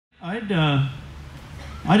I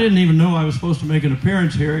didn't even know I was supposed to make an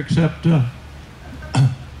appearance here, except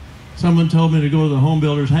someone told me to go to the home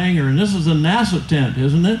builder's hangar, and this is a NASA tent,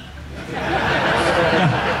 isn't it?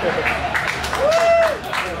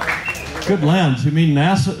 Good lands. You mean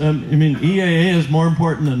NASA? You mean EAA is more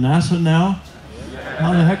important than NASA now?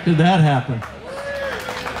 How the heck did that happen?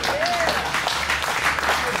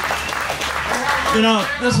 You know,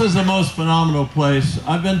 this is the most phenomenal place.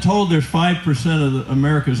 I've been told there's 5% of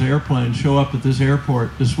America's airplanes show up at this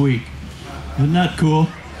airport this week. Isn't that cool?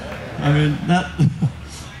 I mean, that,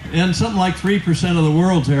 and something like 3% of the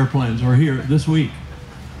world's airplanes are here this week.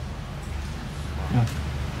 Yeah.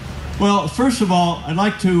 Well, first of all, I'd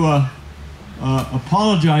like to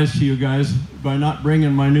apologize to you guys by not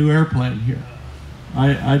bringing my new airplane here.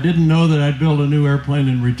 I didn't know that I'd build a new airplane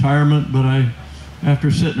in retirement, but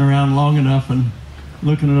after sitting around long enough and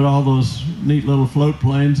looking at all those neat little float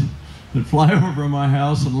planes that fly over my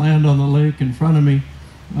house and land on the lake in front of me,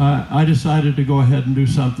 I decided to go ahead and do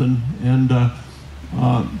something. And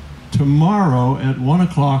tomorrow at 1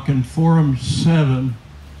 o'clock in Forum 7,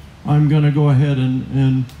 I'm going to go ahead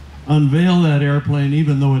and unveil that airplane,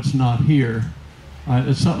 even though it's not here.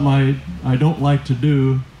 It's something I don't like to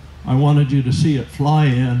do. I wanted you to see it fly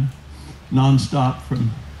in nonstop from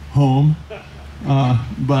home.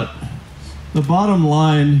 But the bottom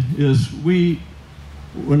line is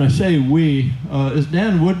when I say we, is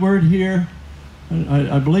Dan Woodward here?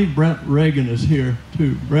 I believe Brent Reagan is here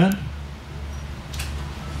too. Brent?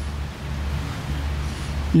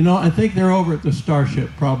 You know, I think they're over at the Starship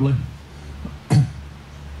probably.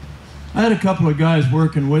 I had a couple of guys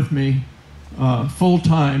working with me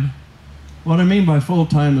full-time. What I mean by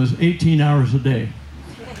full-time is 18 hours a day.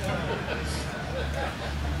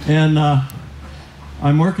 And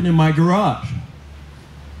I'm working in my garage.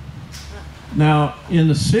 Now, in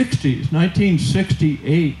the 60s,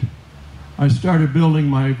 1968, I started building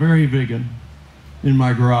my very vegan in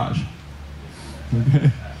my garage.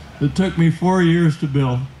 Okay? It took me 4 years to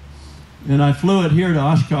build. And I flew it here to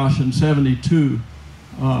Oshkosh in '72.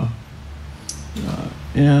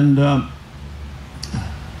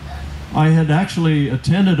 I had actually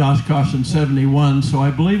attended Oshkosh in '71, so I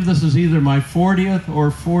believe this is either my 40th or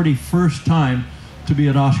 41st time to be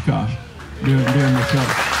at Oshkosh during the show.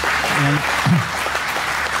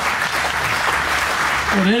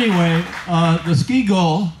 But anyway, the ski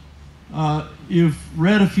goal, you've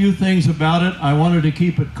read a few things about it. I wanted to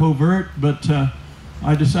keep it covert, but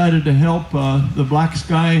I decided to help the Black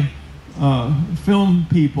Sky film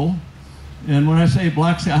people. And when I say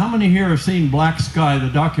Black Sky, how many here have seen Black Sky, the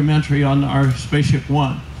documentary on our Spaceship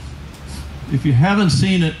One? If you haven't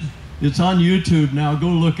seen it, it's on YouTube now. Go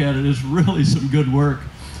look at it. It's really some good work.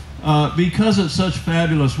 Because it's such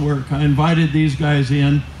fabulous work, I invited these guys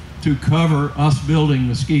in to cover us building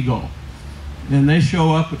the ski goal. And they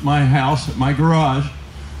show up at my house, at my garage,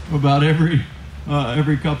 about every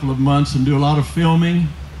couple of months and do a lot of filming.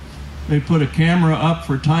 They put a camera up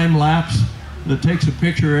for time lapse that takes a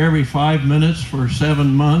picture every 5 minutes for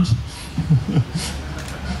 7 months.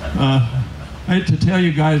 I hate to tell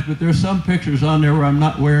you guys, but there's some pictures on there where I'm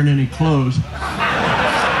not wearing any clothes.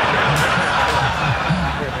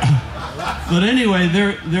 But anyway,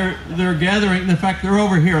 they're gathering. In fact, they're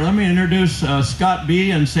over here. Let me introduce Scott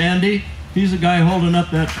B. and Sandy. He's the guy holding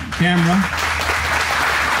up that camera.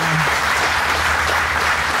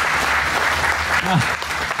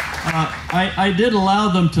 I did allow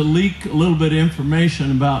them to leak a little bit of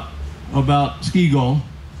information about Ski Goal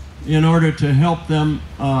in order to help them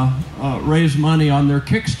raise money on their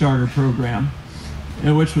Kickstarter program,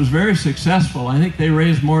 which was very successful. I think they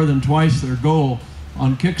raised more than twice their goal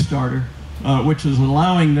on Kickstarter, which is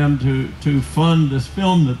allowing them to fund this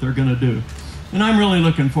film that they're going to do. And I'm really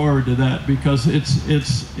looking forward to that, because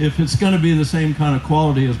if it's going to be the same kind of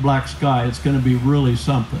quality as Black Sky, it's going to be really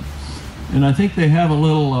something. And I think they have a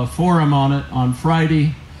little forum on it on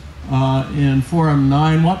Friday in Forum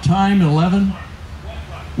 9. What time? 11?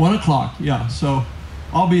 1 o'clock, yeah. So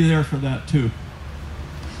I'll be there for that too.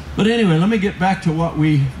 But anyway, let me get back to what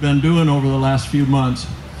we've been doing over the last few months.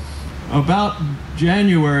 About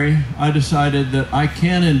January, I decided that I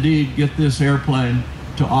can indeed get this airplane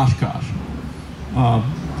to Oshkosh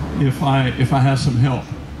if I have some help.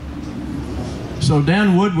 So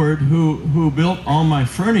Dan Woodward, who built all my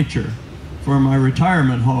furniture for my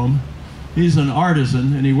retirement home, he's an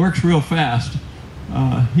artisan and he works real fast.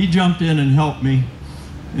 He jumped in and helped me.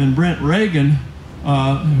 And Brent Reagan,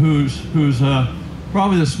 who's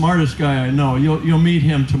probably the smartest guy I know, you'll meet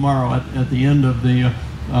him tomorrow at the end of the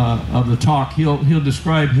talk. He'll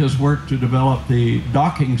describe his work to develop the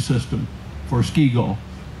docking system for Ski Goal.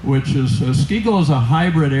 which is, Ski Gull is a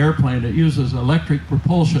hybrid airplane. It uses electric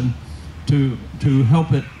propulsion to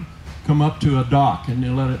help it come up to a dock, and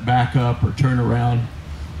you let it back up or turn around.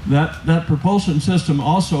 That propulsion system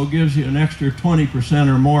also gives you an extra 20%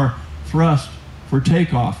 or more thrust for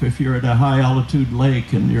takeoff if you're at a high altitude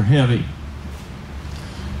lake and you're heavy.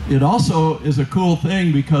 It also is a cool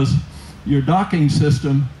thing because your docking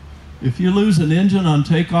system, if you lose an engine on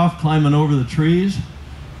takeoff climbing over the trees,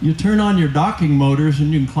 you turn on your docking motors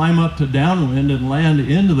and you can climb up to downwind and land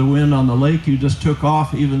into the wind on the lake you just took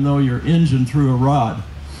off, even though your engine threw a rod.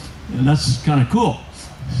 And that's kind of cool.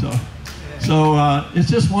 So it's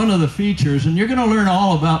just one of the features, and you're going to learn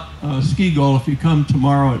all about Ski Gull if you come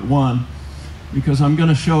tomorrow at 1, because I'm going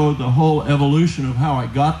to show the whole evolution of how I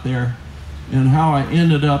got there and how I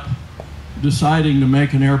ended up deciding to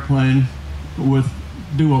make an airplane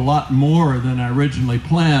do a lot more than I originally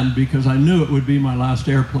planned, because I knew it would be my last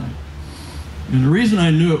airplane. And the reason I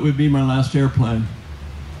knew it would be my last airplane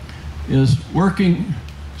is working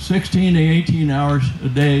 16 to 18 hours a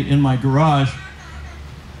day in my garage,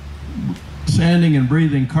 sanding and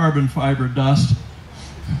breathing carbon fiber dust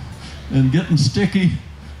and getting sticky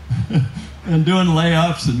and doing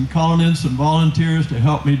layups and calling in some volunteers to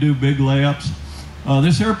help me do big layups.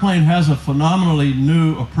 This airplane has a phenomenally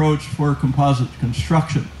new approach for composite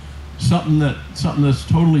construction, something that's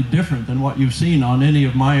totally different than what you've seen on any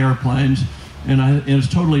of my airplanes, and it's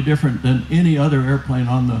totally different than any other airplane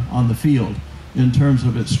on the field in terms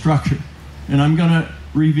of its structure. And I'm going to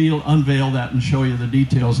unveil that and show you the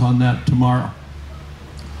details on that tomorrow.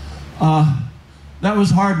 That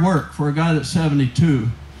was hard work for a guy that's 72,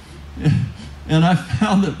 and I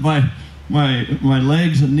found that my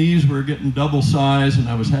legs and knees were getting double size, and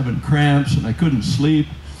I was having cramps, and I couldn't sleep.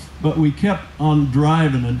 But we kept on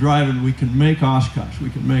driving and driving. We can make Oshkosh. We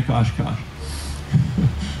can make Oshkosh.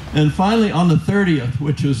 And finally, on the 30th,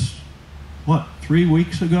 which is, what, 3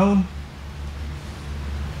 weeks ago?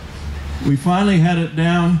 We finally had it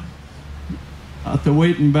down at the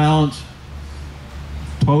weight and balance,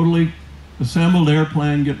 totally assembled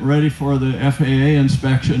airplane, getting ready for the FAA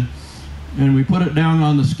inspection. And we put it down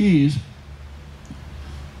on the skis.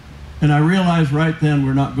 And I realized right then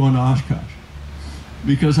we're not going to Oshkosh,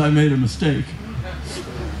 because I made a mistake.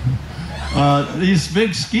 These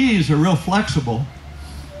big skis are real flexible,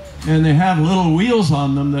 and they have little wheels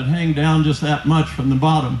on them that hang down just that much from the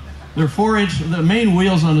bottom. They're 4-inch, the main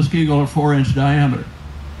wheels on the Ski Gull are 4-inch diameter.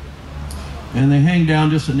 And they hang down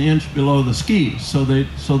just an inch below the skis, so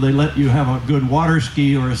they let you have a good water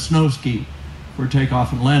ski or a snow ski for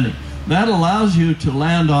takeoff and landing. That allows you to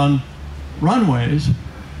land on runways,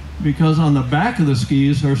 because on the back of the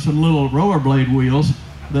skis are some little rollerblade wheels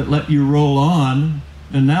that let you roll on.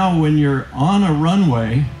 And now when you're on a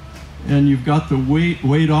runway and you've got the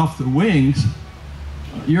weight off the wings,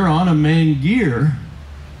 you're on a main gear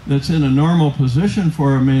that's in a normal position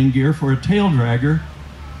for a main gear for a tail dragger,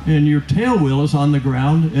 and your tail wheel is on the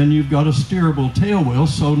ground, and you've got a steerable tail wheel,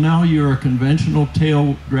 so now you're a conventional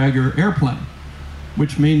tail dragger airplane,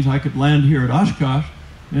 which means I could land here at Oshkosh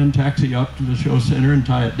and taxi up to the show center and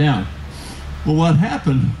tie it down. Well, what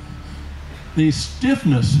happened, the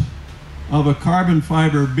stiffness of a carbon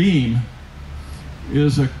fiber beam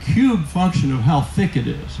is a cube function of how thick it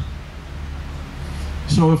is.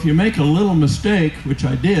 So if you make a little mistake, which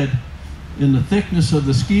I did, in the thickness of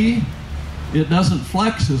the ski, it doesn't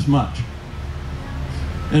flex as much.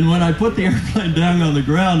 And when I put the airplane down on the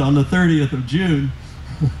ground on the 30th of June,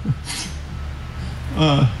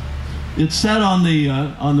 it sat on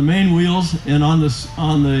the main wheels and on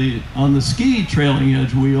the ski trailing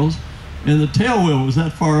edge wheels, and the tail wheel was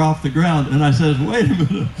that far off the ground. And I said, wait a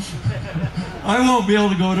minute, I won't be able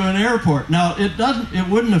to go to an airport. Now it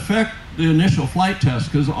wouldn't affect the initial flight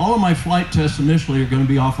test, because all of my flight tests initially are going to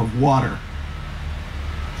be off of water,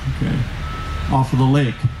 okay, off of the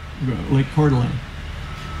Lake Coeur d'Alene.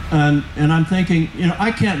 And I'm thinking, you know,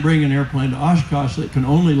 I can't bring an airplane to Oshkosh that can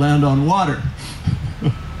only land on water.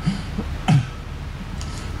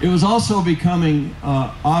 It was also becoming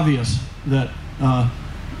obvious that,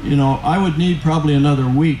 you know, I would need probably another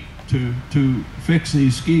week to fix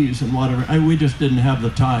these skis and whatever. We just didn't have the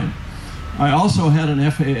time. I also had an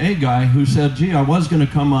FAA guy who said, gee, I was going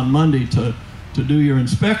to come on Monday to do your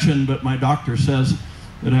inspection, but my doctor says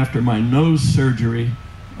that after my nose surgery,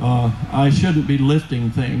 I shouldn't be lifting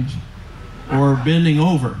things or bending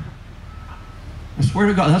over. I swear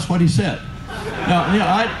to God, that's what he said. Now, you know,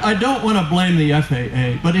 I don't want to blame the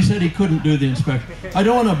FAA, but he said he couldn't do the inspection. I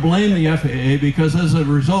don't want to blame the FAA, because as a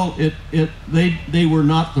result, they were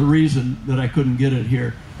not the reason that I couldn't get it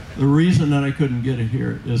here. The reason that I couldn't get it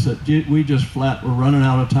here is that we just flat were running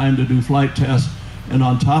out of time to do flight tests, And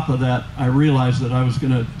on top of that, I realized that I was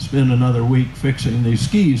going to spend another week fixing these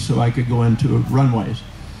skis so I could go into runways.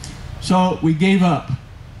 So we gave up.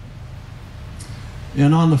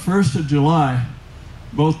 And on the 1st of July,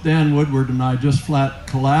 both Dan Woodward and I just flat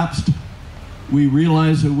collapsed. We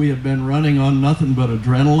realized that we had been running on nothing but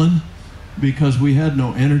adrenaline because we had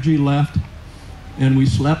no energy left, and we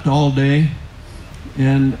slept all day.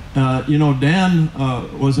 And you know, Dan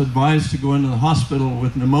was advised to go into the hospital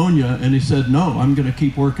with pneumonia, and he said, no, I'm going to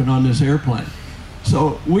keep working on this airplane.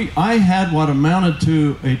 So I had what amounted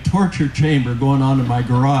to a torture chamber going on in my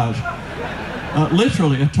garage,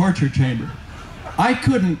 literally a torture chamber. I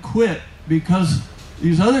couldn't quit because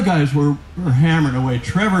these other guys were hammering away.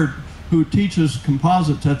 Trevor, who teaches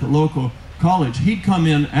composites at the local college, he'd come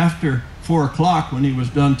in after 4 o'clock when he was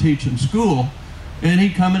done teaching school, and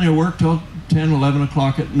he'd come in and work till 10, 11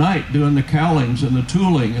 o'clock at night doing the cowlings and the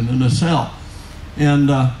tooling and the nacelle.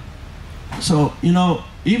 And so, you know,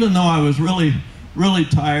 even though I was really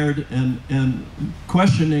tired and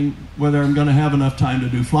questioning whether I'm going to have enough time to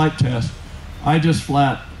do flight tests, I just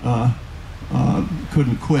flat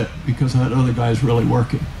couldn't quit because I had other guys really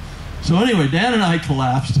working. So anyway, Dan and I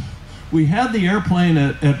collapsed. We had the airplane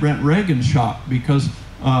at Brent Reagan's shop because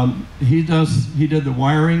he did the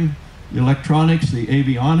wiring, the electronics, the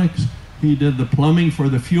avionics. He did the plumbing for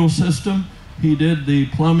the fuel system. He did the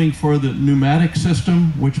plumbing for the pneumatic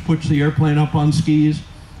system, which puts the airplane up on skis.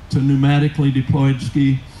 It's a pneumatically deployed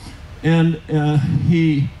ski. And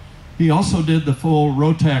he also did the full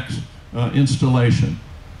Rotex installation.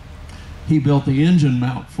 He built the engine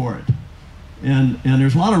mount for it. And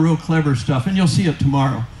there's a lot of real clever stuff, and you'll see it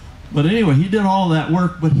tomorrow. But anyway, he did all that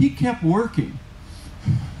work, but he kept working.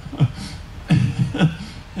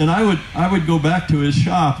 And I would go back to his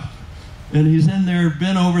shop, and he's in there,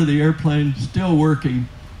 bent over the airplane, still working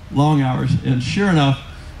long hours. And sure enough,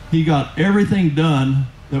 he got everything done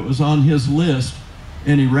that was on his list,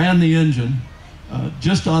 and he ran the engine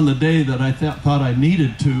just on the day that I thought I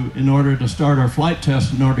needed to in order to start our flight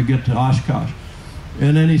test in order to get to Oshkosh.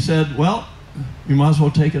 And then he said, well, you might as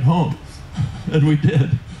well take it home. And we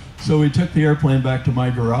did. So we took the airplane back to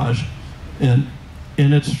my garage, and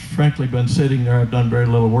it's frankly been sitting there. I've done very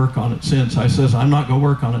little work on it since. I says, I'm not going to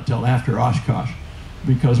work on it till after Oshkosh,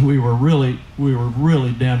 because we were really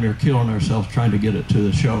damn near killing ourselves trying to get it to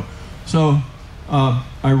the show. So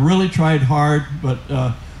I really tried hard, but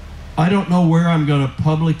I don't know where I'm going to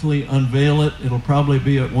publicly unveil it. It'll probably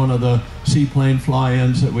be at one of the seaplane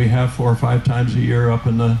fly-ins that we have 4 or 5 times a year up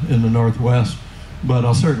in the Northwest. But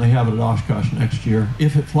I'll certainly have it at Oshkosh next year,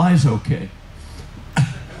 if it flies okay.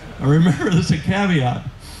 I remember there's a caveat.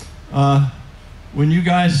 When you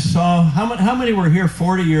guys saw, how many were here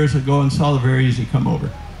 40 years ago and saw the Very Easy come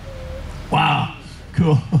over? Wow,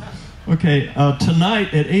 cool. Okay,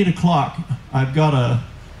 tonight at 8 o'clock, I've got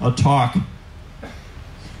a talk.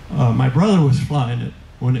 My brother was flying it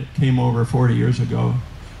when it came over 40 years ago.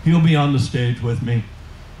 He'll be on the stage with me.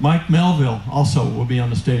 Mike Melville also will be on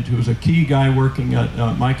the stage, who was a key guy working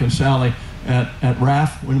at Mike and Sally at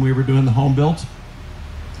RAF when we were doing the home builds.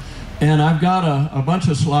 And I've got a bunch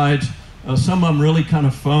of slides, some of them really kind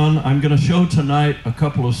of fun. I'm going to show tonight a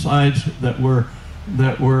couple of slides that were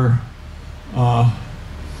I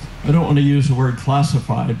don't want to use the word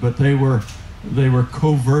classified, but they were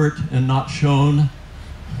covert and not shown.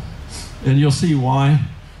 And you'll see why.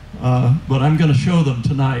 But I'm going to show them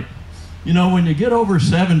tonight. You know, when you get over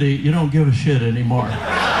 70, you don't give a shit anymore.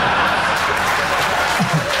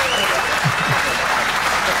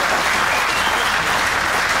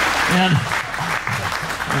 And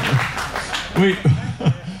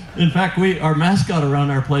in fact, our mascot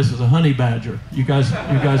around our place is a honey badger. You guys know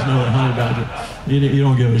the honey badger. You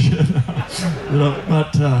don't give a shit. You know,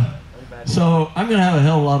 but so I'm going to have a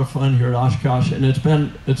hell of a lot of fun here at Oshkosh, and it's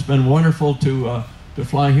been wonderful to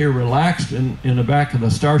fly here relaxed in the back of the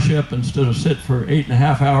Starship instead of sit for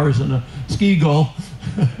 8.5 hours in a ski gull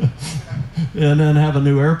and then have a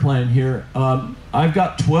new airplane here. I've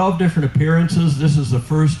got 12 different appearances. This is the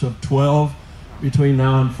first of 12 between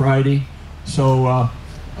now and Friday. So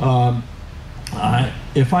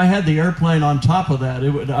if I had the airplane on top of that,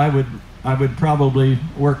 I would probably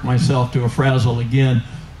work myself to a frazzle again.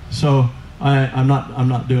 So I'm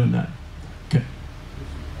not doing that. Okay.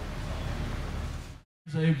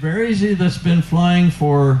 There's a Very Easy that's been flying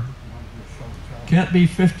for, can't be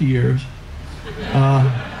 50 years.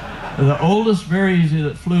 The oldest Very Easy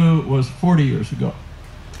that flew was 40 years ago.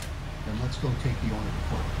 Then let's go take the owner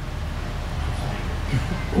report.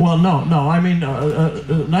 Well, no. I mean,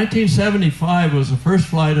 1975 was the first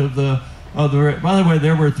flight of the. By the way,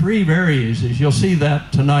 there were 3 Very Easies. You'll see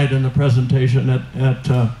that tonight in the presentation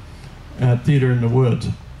at at Theater in the Woods.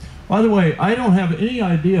 By the way, I don't have any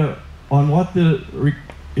idea on what the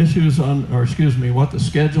issues on, or excuse me, what the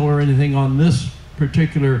schedule or anything on this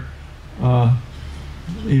particular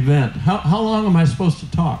event. How long am I supposed to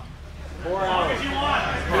talk? 4 hours.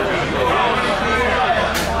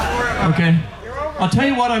 Okay. I'll tell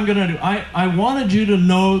you what I'm going to do. I wanted you to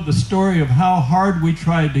know the story of how hard we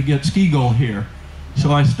tried to get Ski Goal here.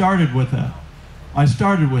 So I started with that.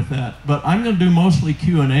 But I'm going to do mostly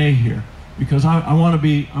Q&A here because I want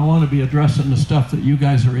to be addressing the stuff that you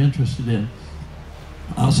guys are interested in.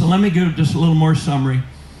 So let me give just a little more summary.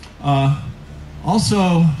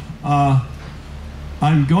 Also,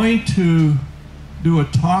 I'm going to do a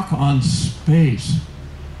talk on space.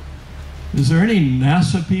 Is there any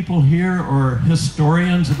NASA people here or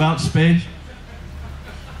historians about space?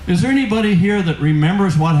 Is there anybody here that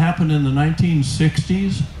remembers what happened in the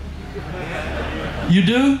 1960s? You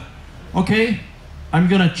do? Okay, I'm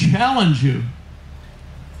going to challenge you.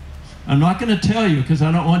 I'm not going to tell you because I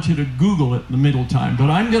don't want you to Google it in the middle time, but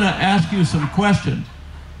I'm going to ask you some questions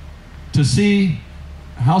to see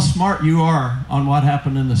how smart you are on what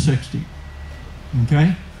happened in the 60s.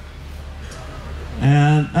 Okay?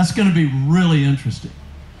 And that's going to be really interesting.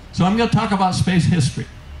 So I'm going to talk about space history.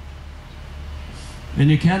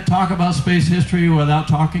 And you can't talk about space history without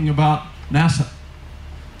talking about NASA.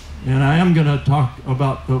 And I am going to talk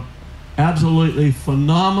about the absolutely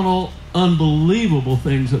phenomenal, unbelievable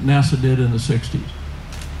things that NASA did in the 60s.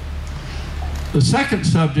 The second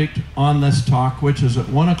subject on this talk, which is at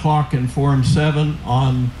 1 o'clock in Forum 7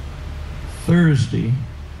 on Thursday,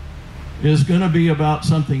 is going to be about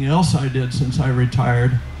something else I did since I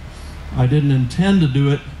retired. I didn't intend to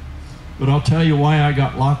do it, but I'll tell you why I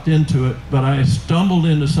got locked into it. But I stumbled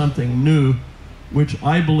into something new, which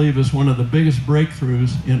I believe is one of the biggest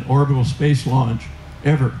breakthroughs in orbital space launch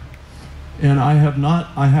ever. And I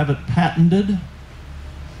have it patented,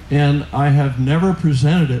 and I have never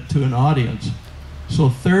presented it to an audience. So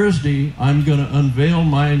Thursday, I'm going to unveil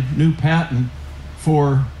my new patent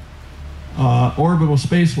for orbital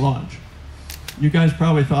space launch. You guys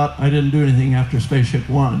probably thought I didn't do anything after Spaceship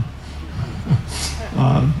One.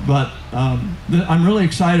 But I'm really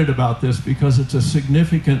excited about this because it's a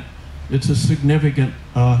significant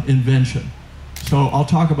invention. So I'll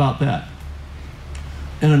talk about that.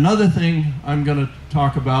 And another thing I'm going to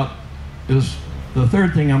talk about is, the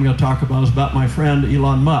third thing I'm going to talk about is about my friend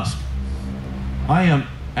Elon Musk. I am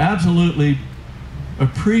absolutely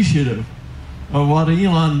appreciative of what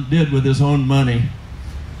Elon did with his own money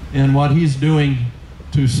and what he's doing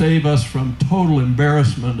to save us from total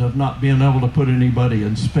embarrassment of not being able to put anybody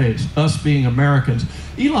in space, us being Americans.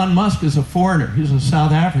 Elon Musk is a foreigner. He's a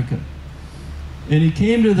South African. And he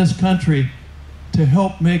came to this country to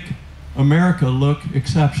help make America look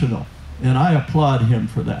exceptional. And I applaud him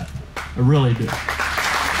for that. I really do.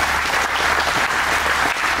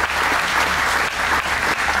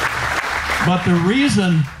 But the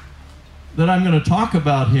reason that I'm going to talk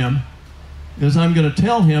about him is I'm going to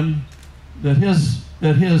tell him that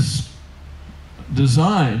his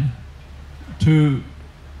design to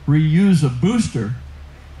reuse a booster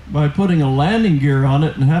by putting a landing gear on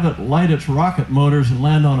it and have it light its rocket motors and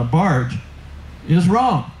land on a barge is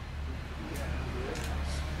wrong.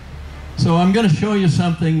 So I'm going to show you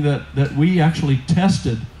something that we actually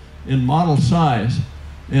tested in model size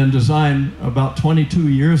and designed about 22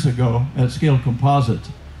 years ago at Scale Composites.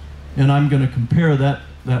 And I'm going to compare that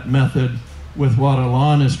method with what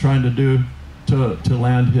Elon is trying to do to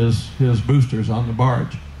land his boosters on the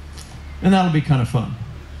barge. And that'll be kind of fun.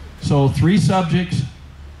 So 3 subjects,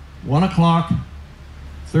 1 o'clock,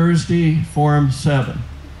 Thursday, Forum 7.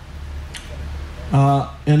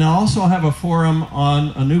 And I also have a forum on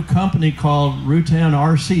a new company called Rutan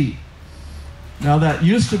RC. Now that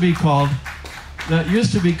used to be called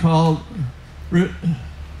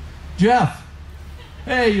Jeff.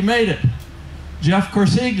 Hey, you made it. Jeff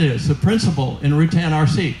Corsiglia is the principal in Rutan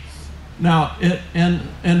RC. Now, and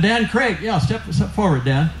Dan Craig, yeah, step forward,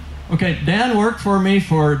 Dan. Okay, Dan worked for me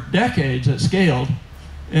for decades at Scaled,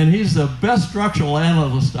 and he's the best structural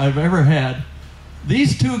analyst I've ever had.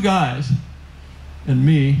 These 2 guys and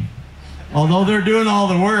me, although they're doing all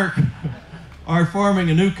the work, are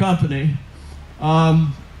forming a new company.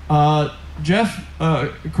 Jeff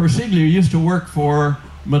Corsiglia used to work for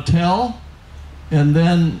Mattel and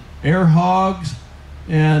then Air Hogs,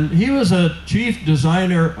 and he was a chief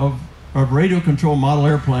designer of radio control model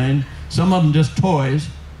airplane, some of them just toys,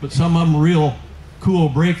 but some of them real cool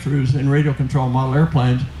breakthroughs in radio control model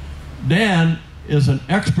airplanes. Dan is an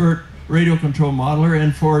expert radio control modeler,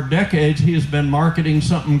 and for decades he has been marketing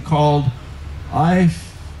something called IFO.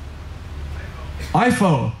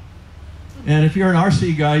 And if you're an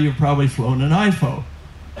RC guy, you've probably flown an IFO.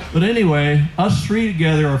 But anyway, us three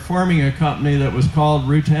together are forming a company that was called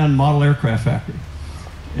Rutan Model Aircraft Factory.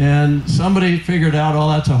 And somebody figured out, oh,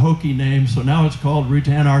 that's a hokey name, so now it's called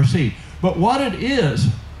Rutan RC. But what it is,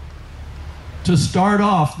 to start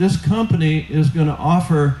off, this company is going to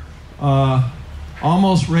offer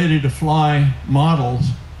almost ready-to-fly models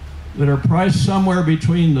that are priced somewhere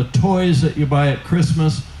between the toys that you buy at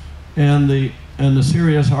Christmas and the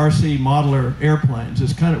serious RC modeler airplanes.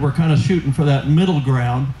 We're kind of shooting for that middle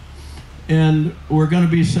ground, and we're going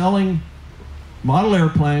to be selling model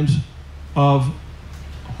airplanes of,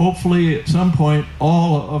 hopefully at some point,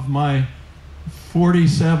 all of my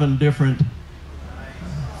 47 different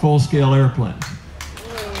full-scale airplanes.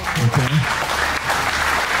 Okay.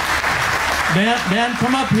 Dan,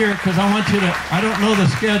 come up here, because I want you to, I don't know the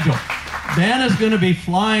schedule. Dan is going to be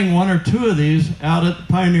flying one or two of these out at the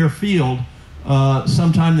Pioneer Field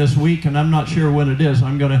sometime this week, and I'm not sure when it is.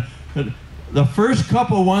 The first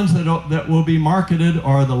couple ones that will be marketed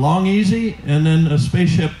are the Long Easy and then a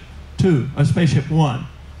Spaceship 1.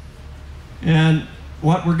 And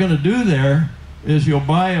what we're going to do there is you'll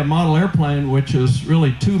buy a model airplane, which is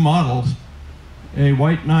really two models, a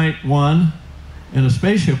White Knight 1 and a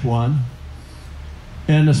Spaceship 1.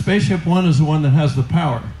 And the Spaceship 1 is the one that has the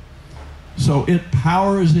power. So it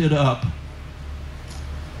powers it up,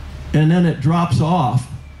 and then it drops off.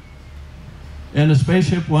 And the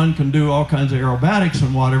Spaceship 1 can do all kinds of aerobatics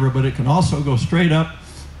and whatever, but it can also go straight up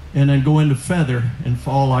and then go into feather and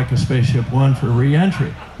fall like a Spaceship 1 for re-entry.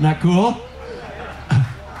 Isn't that cool?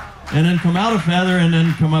 And then come out of feather and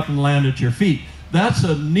then come up and land at your feet. That's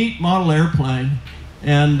a neat model airplane.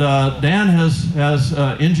 And Dan has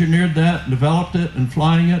engineered that, developed it, and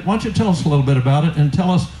flying it. Why don't you tell us a little bit about it and tell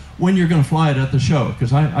us when you're going to fly it at the show,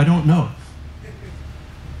 because I don't know.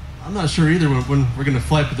 I'm not sure either when we're going to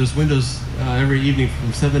fly, but there's windows every evening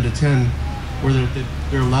from 7 to 10 where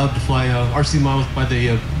they're allowed to fly RC models by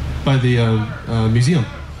the museum.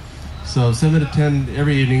 So 7 to 10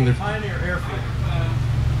 every evening. They're Pioneer Airfield.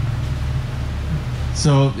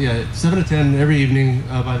 So yeah, 7 to 10 every evening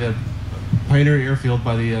by the Pioneer Airfield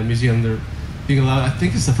by the museum. They're being allowed. I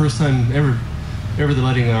think it's the first time ever they're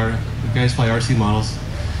letting our guys fly RC models.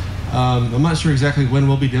 I'm not sure exactly when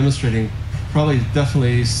we'll be demonstrating.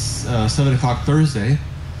 Definitely 7 o'clock Thursday,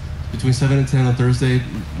 between 7 and 10 on Thursday.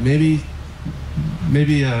 Maybe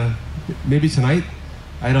tonight.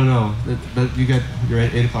 I don't know. But you got your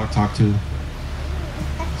 8 o'clock talk too.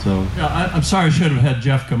 So yeah, I'm sorry I should have had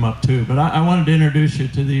Jeff come up too, but I wanted to introduce you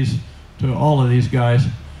to all of these guys.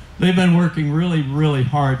 They've been working really, really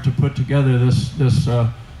hard to put together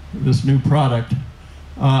this new product.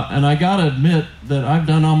 And I got to admit that I've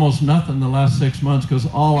done almost nothing the last 6 months, because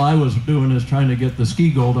all I was doing is trying to get the ski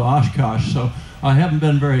goal to Oshkosh. So I haven't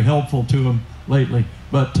been very helpful to them lately.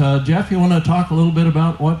 But Jeff, you want to talk a little bit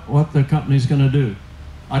about what the company's going to do?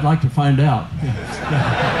 I'd like to find out.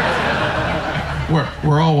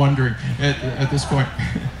 We're all wondering at this point.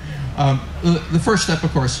 The first step,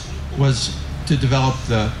 of course, was to develop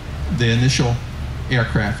the initial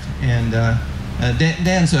aircraft, and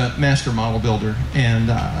Dan's a master model builder, and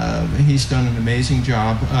he's done an amazing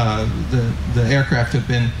job. The aircraft have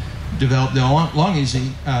been developed. The Long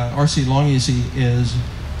Easy, RC Long Easy, is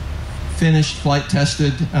finished, flight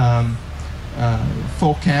tested.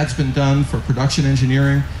 Full CAD's been done for production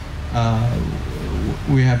engineering.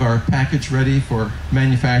 We have our package ready for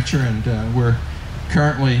manufacture, and we're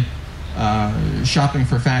currently shopping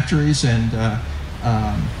for factories and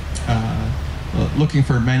looking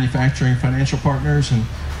for manufacturing financial partners, and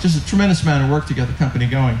just a tremendous amount of work to get the company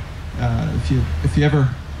going. If you ever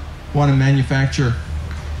want to manufacture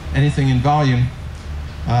anything in volume,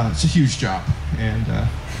 it's a huge job,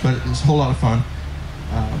 but it's a whole lot of fun.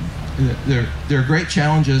 There are great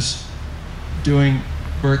challenges doing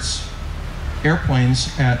Burt's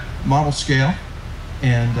airplanes at model scale,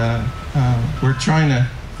 and we're trying to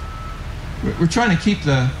keep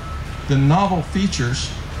the novel features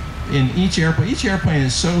in each airplane. Each airplane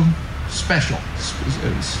is so special.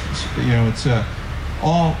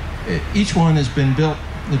 Each one has been built,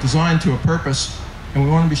 designed to a purpose, and we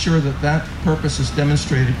want to be sure that that purpose is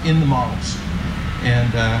demonstrated in the models.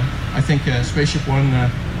 And I think Spaceship 1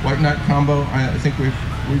 White Knight combo, I think we've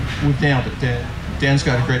nailed it. Dan's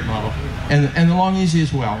got a great model, and the Long Easy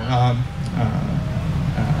as well.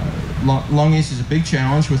 Long Easy is a big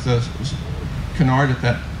challenge with the canard at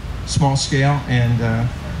that small scale, and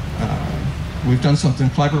we've done something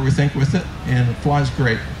clever, we think, with it, and it flies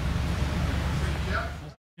great.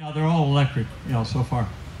 Yeah, they're all electric, so far.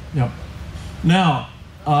 Yep. Now,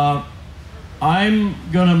 I'm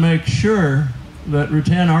going to make sure that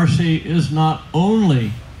Rutan RC is not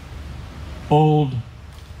only old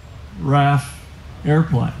RAF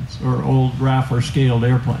airplanes or old RAF or scaled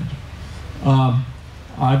airplanes.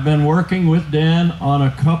 I've been working with Dan on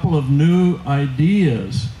a couple of new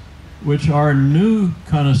ideas, which are new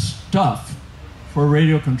kind of stuff for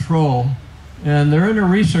radio control, and they're in a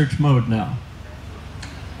research mode now.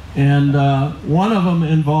 And one of them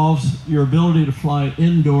involves your ability to fly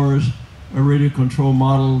indoors, a radio control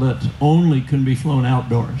model that only can be flown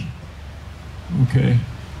outdoors. Okay,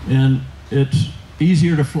 and it's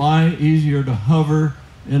easier to fly, easier to hover,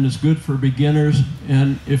 and it's good for beginners.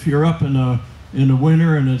 And if you're up in the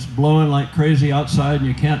winter and it's blowing like crazy outside and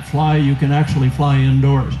you can't fly, you can actually fly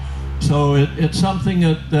indoors. So it's something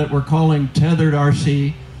that we're calling tethered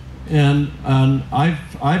RC, and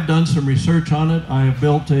I've done some research on it. I have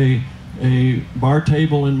built a bar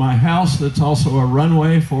table in my house that's also a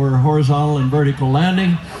runway for horizontal and vertical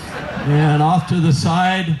landing, and off to the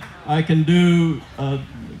side I can do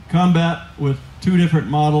combat with 2 different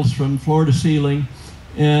models from floor to ceiling,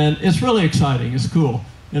 and it's really exciting. It's cool.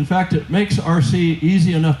 In fact, it makes RC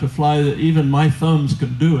easy enough to fly that even my thumbs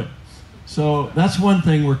could do it. So that's one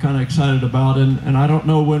thing we're kind of excited about, and I don't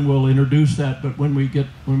know when we'll introduce that, but when we get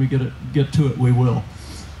to it, we will.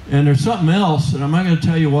 And there's something else, and I'm not going to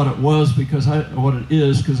tell you what it was because what it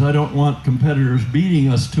is, because I don't want competitors beating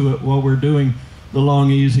us to it while we're doing the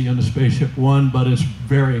Long Easy and the Spaceship One, but it's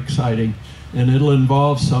very exciting, and it'll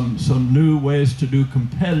involve some new ways to do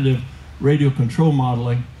competitive radio control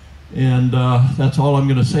modeling, and that's all I'm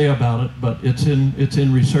going to say about it. But it's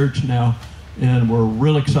in research now, and we're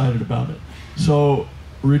real excited about it. So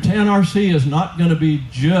Rutan RC is not going to be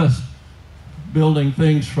just building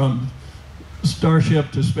things from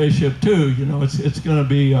Starship to Spaceship 2. You know, it's going to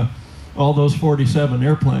be all those 47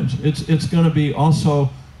 airplanes. It's going to be also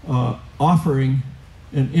offering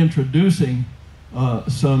and introducing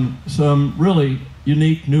some really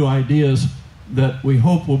unique new ideas that we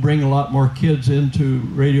hope will bring a lot more kids into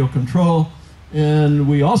radio control. And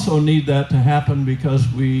we also need that to happen because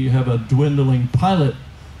we have a dwindling pilot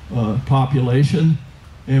population,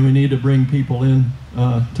 and we need to bring people in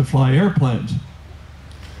to fly airplanes.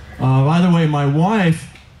 By the way, my wife,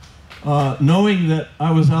 knowing that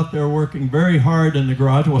I was out there working very hard in the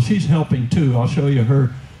garage, well, she's helping too. I'll show you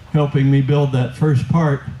her helping me build that first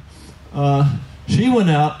part. She went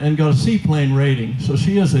out and got a seaplane rating. So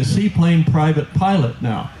she is a seaplane private pilot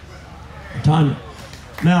now. Tanya.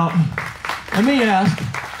 Now, let me ask,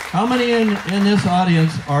 how many in this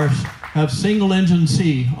audience have single engine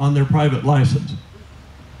C on their private license?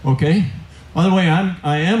 Okay. By the way,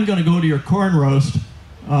 I am going to go to your corn roast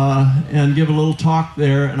and give a little talk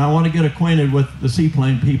there, and I want to get acquainted with the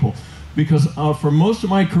seaplane people, because for most of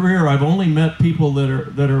my career I've only met people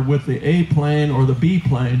that are with the A plane or the B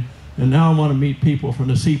plane, and now I want to meet people from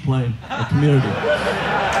the seaplane community.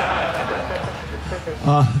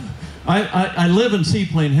 I live in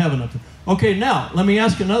seaplane heaven. Okay, now let me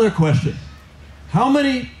ask another question. How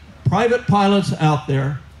many private pilots out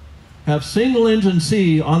there have single engine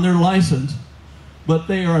C on their license, but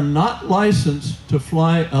they are not licensed to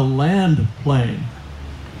fly a land plane?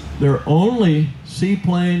 They're only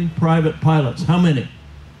seaplane private pilots. How many?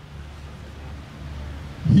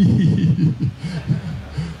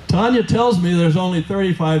 Tanya tells me there's only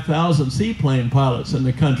 35,000 seaplane pilots in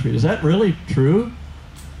the country. Is that really true?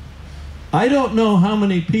 I don't know how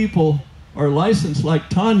many people are licensed like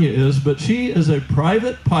Tanya is, but she is a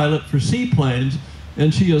private pilot for seaplanes,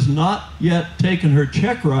 and she has not yet taken her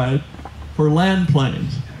check ride for land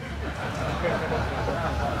planes.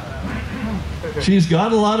 She's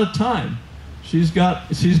got a lot of time. She's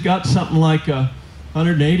got something like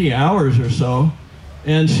 180 hours or so,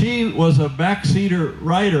 and she was a backseater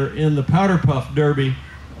rider in the Powder Puff Derby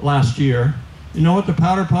last year. You know what the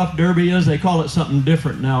Powder Puff Derby is? They call it something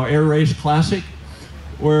different now, Air Race Classic,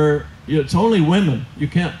 where it's only women. You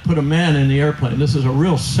can't put a man in the airplane. This is a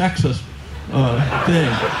real sexist thing.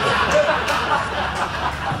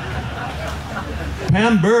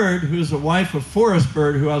 Pam Burt, who's the wife of Forrest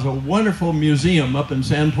Burt, who has a wonderful museum up in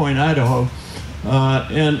Sandpoint, Idaho.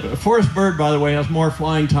 And Forrest Burt, by the way, has more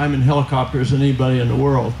flying time in helicopters than anybody in the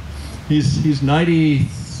world. He's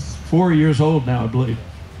 94 years old now, I believe.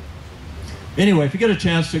 Anyway, if you get a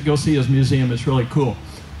chance to go see his museum, it's really cool.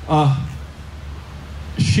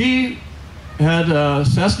 She had a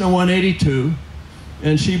Cessna 182,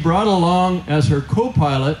 and she brought along as her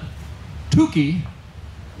co-pilot Tukey,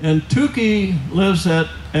 and Tukey lives at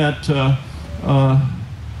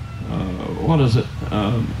what is it?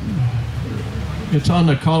 It's on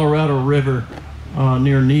the Colorado River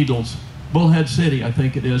near Needles, Bullhead City, I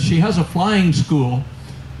think it is. She has a flying school,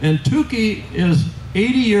 And Tukey is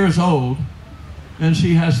 80 years old, and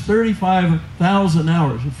she has 35,000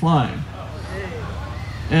 hours of flying.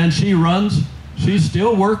 And she's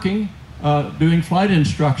still working, doing flight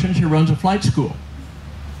instruction. She runs a flight school.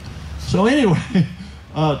 So anyway,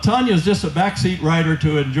 Tanya's just a backseat rider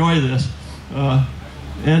to enjoy this.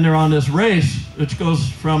 And they're on this race, which goes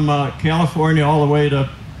from California all the way to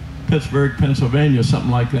Pittsburgh, Pennsylvania,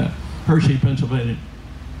 something like that. Hershey, Pennsylvania.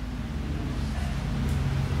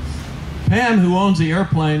 Pam, who owns the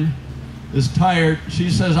airplane, is tired. She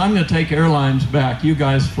says, I'm going to take airlines back. You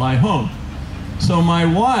guys fly home. So my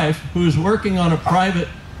wife, who's working on a private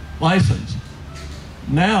license,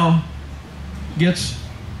 now gets,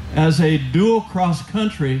 as a dual cross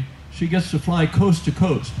country, she gets to fly coast to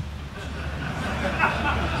coast.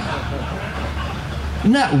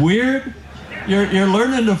 Isn't that weird? You're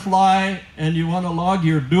learning to fly and you want to log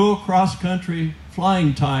your dual cross country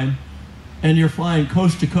flying time, and you're flying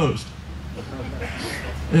coast to coast.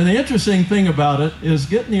 And the interesting thing about it is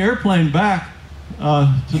getting the airplane back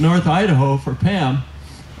to North Idaho for Pam.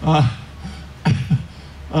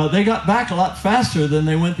 They got back a lot faster than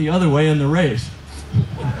they went the other way in the race.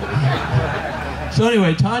 So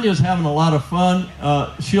anyway, Tanya's having a lot of fun.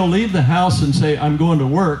 She'll leave the house and say, I'm going to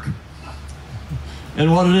work. And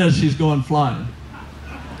what it is, she's going flying.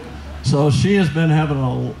 So she has been having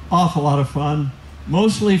an awful lot of fun,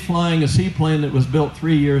 mostly flying a seaplane that was built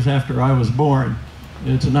 3 years after I was born.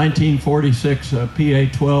 It's a 1946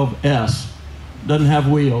 PA-12S. Doesn't have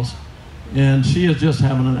wheels. And she is just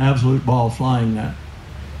having an absolute ball flying that.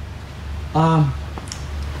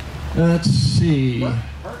 Let's see. Burt,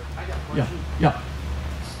 I got a question. Yeah.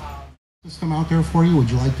 System out there for you. Would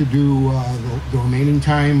you like to do the remaining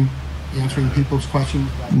time answering people's questions?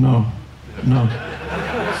 No.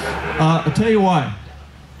 I'll tell you why.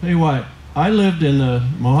 I lived in the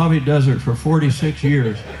Mojave Desert for 46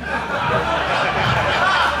 years.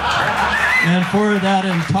 And for that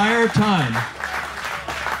entire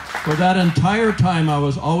time, I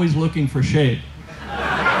was always looking for shade.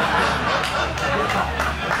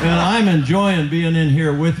 And I'm enjoying being in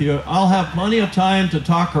here with you. I'll have plenty of time to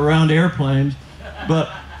talk around airplanes, but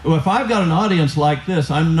if I've got an audience like this,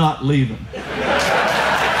 I'm not leaving.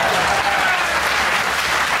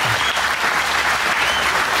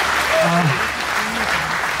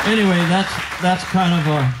 Anyway, that's kind of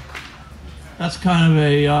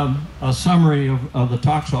a summary of the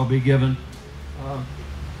talks I'll be giving.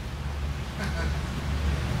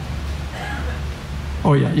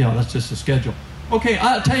 Oh yeah, that's just the schedule. Okay,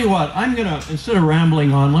 I'll tell you what, I'm gonna, instead of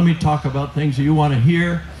rambling on, let me talk about things that you want to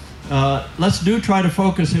hear. Let's try to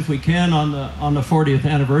focus, if we can, on the 40th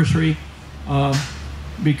anniversary,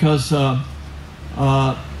 because a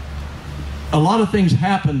lot of things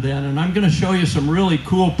happened then, and I'm going to show you some really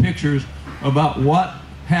cool pictures about what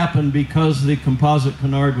happened because the composite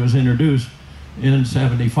canard was introduced in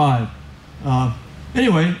 '75.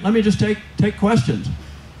 Anyway, let me just take questions.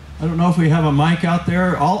 I don't know if we have a mic out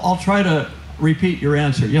there. I'll try to repeat your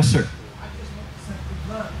answer. Yes, sir.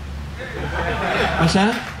 What's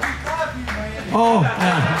that? Oh,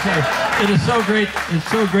 yeah, okay. It is so great. It's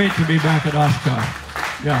so great to be back at Oshkosh.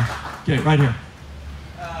 Yeah. Okay, right here.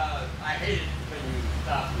 I hated when you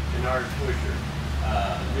stopped the Canard Pusher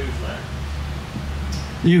newsletter.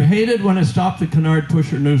 You hated when I stopped the Canard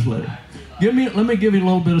Pusher newsletter. Let me give you a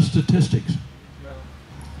little bit of statistics.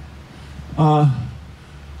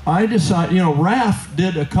 I decided, RAF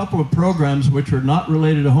did a couple of programs which are not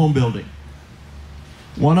related to home building.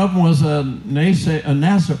 One of them was a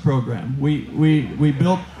NASA program.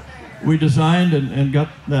 We designed and got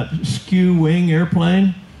that skew wing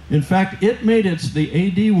airplane. In fact, the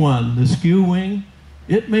AD-1, the skew wing,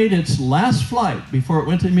 it made its last flight before it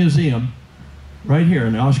went to the museum right here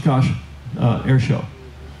in the Oshkosh Air Show.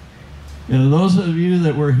 And those of you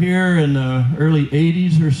that were here in the early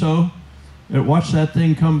 80s or so, that watched that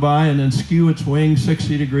thing come by and then skew its wings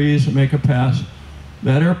 60 degrees and make a pass,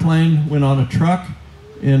 that airplane went on a truck,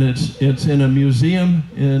 and it's in a museum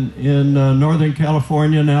in Northern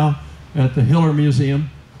California now at the Hiller Museum,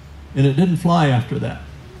 and it didn't fly after that.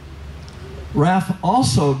 RAF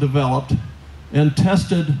also developed and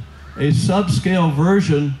tested a subscale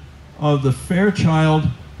version of the Fairchild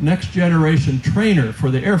Next Generation Trainer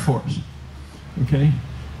for the Air Force. Okay?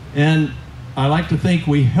 And I like to think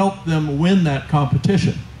we helped them win that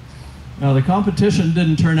competition. Now, the competition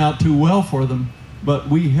didn't turn out too well for them, but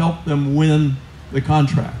we helped them win the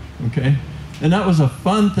contract, okay? And that was a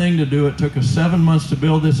fun thing to do. It took us 7 months to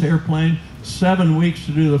build this airplane, 7 weeks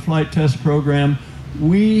to do the flight test program.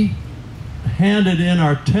 We handed in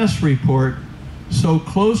our test report so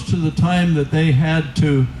close to the time that they had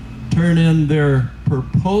to turn in their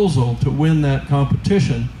proposal to win that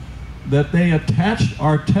competition that they attached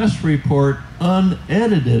our test report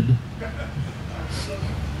unedited.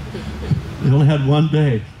 They only had one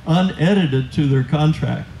day, unedited to their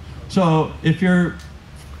contract. So if you're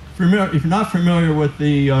not familiar with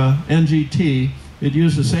the NGT, it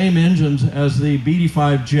used the same engines as the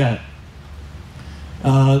BD-5 jet.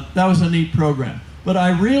 That was a neat program. But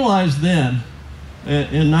I realized then,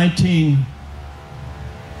 in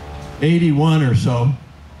 1981 or so,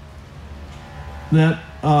 that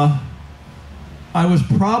I was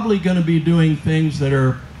probably going to be doing things that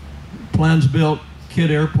are plans built,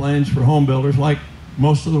 kit airplanes for home builders, like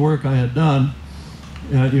most of the work I had done.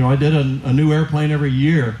 I did a new airplane every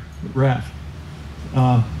year at RAF.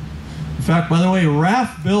 In fact, by the way,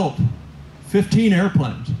 RAF built 15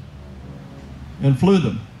 airplanes and flew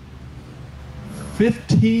them.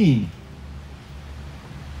 15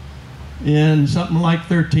 in something like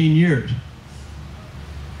 13 years.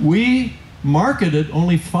 We marketed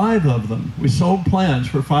only 5 of them. We sold plans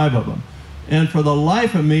for 5 of them. And for the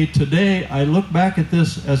life of me, today, I look back at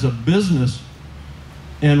this as a business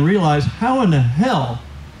and realize how in the hell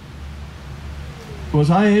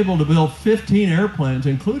was I able to build 15 airplanes,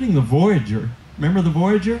 including the Voyager. Remember the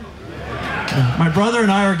Voyager? Yeah. My brother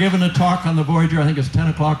and I are giving a talk on the Voyager. I think it's 10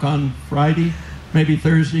 o'clock on Friday, maybe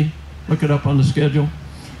Thursday. Look it up on the schedule.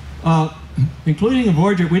 Including the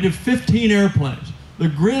Voyager, we did 15 airplanes. The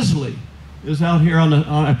Grizzly is out here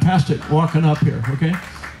I passed it walking up here, okay?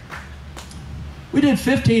 We did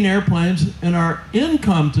 15 airplanes, and our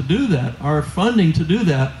income to do that, our funding to do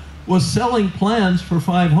that, was selling plans for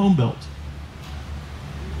 5 home builds.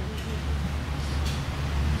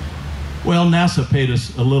 Well, NASA paid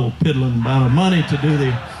us a little piddling amount of money to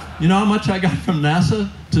do you know how much I got from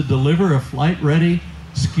NASA to deliver a flight-ready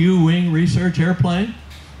skew-wing research airplane?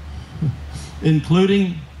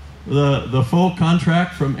 Including the full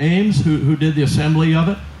contract from Ames, who did the assembly of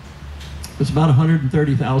it. It's about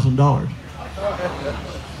 $130,000.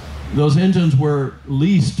 Those engines were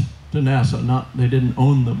leased to NASA, they didn't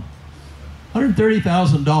own them.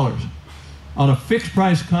 $130,000 on a fixed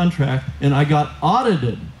price contract, and I got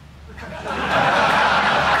audited.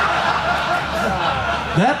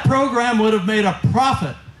 That program would have made a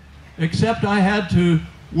profit, except I had to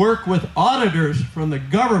work with auditors from the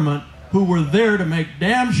government who were there to make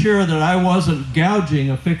damn sure that I wasn't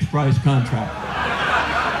gouging a fixed price contract.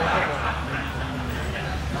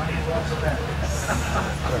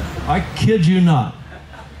 I kid you not.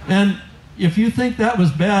 And if you think that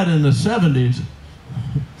was bad in the 70s,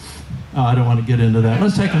 I don't want to get into that.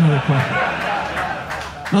 Let's take another question.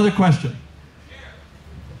 Another question.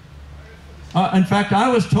 In fact, I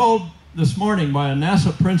was told this morning by a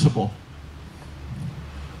NASA principal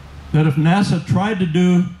that if NASA tried to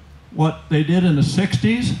do what they did in the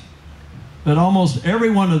 60s, that almost every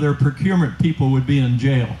one of their procurement people would be in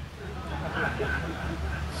jail.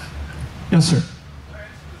 Yes, sir.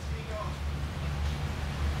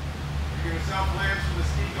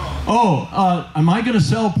 Oh, am I going to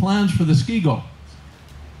sell plans for the Ski-Gull?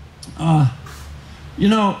 You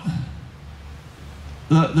know,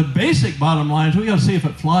 the basic bottom line is we got to see if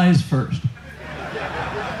it flies first.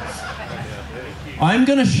 I'm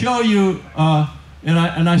going to show you,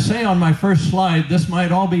 and I say on my first slide, this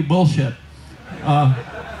might all be bullshit.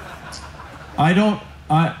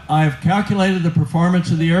 I've calculated the performance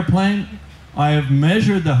of the airplane. I have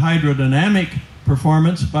measured the hydrodynamic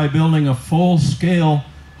performance by building a full-scale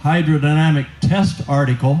hydrodynamic test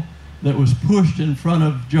article that was pushed in front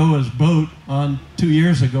of Joa's boat 2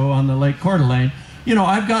 years ago on the Lake Coeur d'Alene. You know,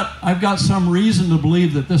 I've got some reason to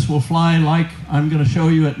believe that this will fly like I'm going to show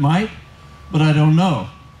you it might, but I don't know.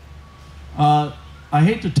 I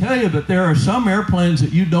hate to tell you, but there are some airplanes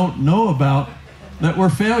that you don't know about that were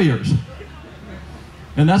failures.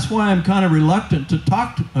 And that's why I'm kind of reluctant to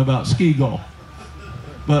talk about Ski-Gull.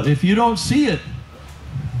 But if you don't see it,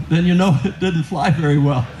 then you know it didn't fly very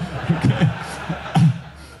well. Okay.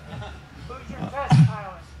 Who's your test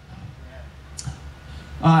pilot?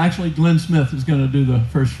 Actually, Glenn Smith is going to do the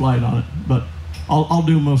first flight on it, but I'll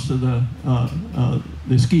do most of the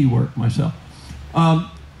ski work myself.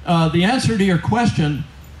 The answer to your question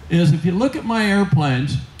is if you look at my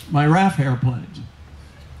airplanes, my RAF airplanes,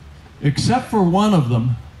 except for one of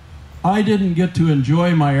them, I didn't get to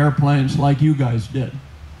enjoy my airplanes like you guys did.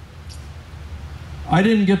 I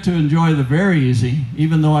didn't get to enjoy the Very Easy,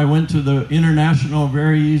 even though I went to the International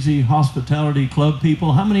Very Easy Hospitality Club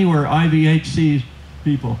people. How many were IVHC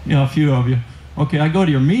people? Yeah, a few of you. Okay, I go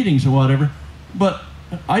to your meetings or whatever, but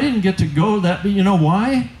I didn't get to go that, you know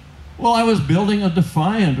why? Well, I was building a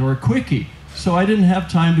Defiant or a Quickie, so I didn't have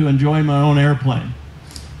time to enjoy my own airplane.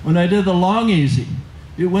 when I did the Long Easy.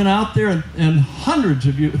 It went out there, and hundreds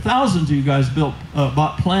of you, thousands of you guys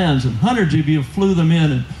bought plans, and hundreds of you flew them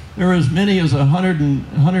in, and there were as many as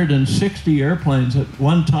 160 airplanes at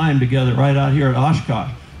one time together right out here at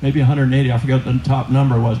Oshkosh. Maybe 180, I forget what the top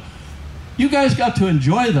number was. You guys got to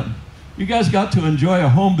enjoy them. You guys got to enjoy a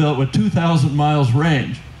home built with 2,000 miles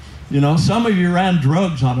range. You know, some of you ran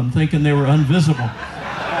drugs on them thinking they were invisible.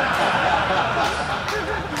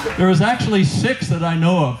 There was actually 6 that I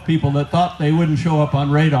know of, people that thought they wouldn't show up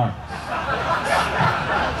on radar.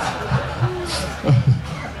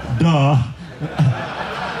 Duh.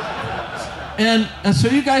 And so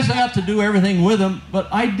you guys got to do everything with them, but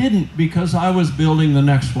I didn't because I was building the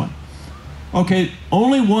next one. Okay,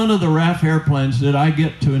 only one of the RAF airplanes did I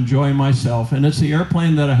get to enjoy myself, and it's the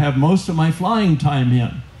airplane that I have most of my flying time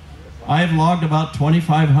in. I've logged about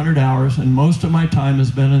 2,500 hours, and most of my time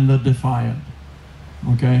has been in the Defiant.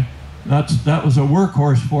 Okay, that was a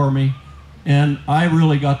workhorse for me, and I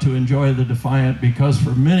really got to enjoy the Defiant because for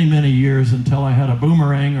many, many years, until I had a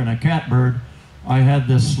Boomerang and a Catbird, I had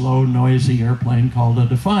this slow, noisy airplane called a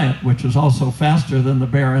Defiant, which was also faster than the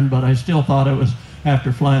Baron, but I still thought it was,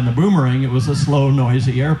 after flying the Boomerang, it was a slow,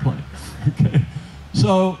 noisy airplane. Okay,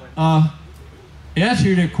 so answer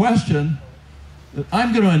to your question,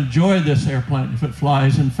 I'm going to enjoy this airplane if it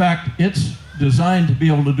flies. In fact, it's designed to be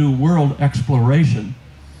able to do world exploration.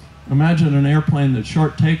 Imagine an airplane that's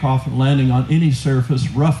short takeoff and landing on any surface,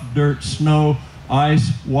 rough dirt, snow,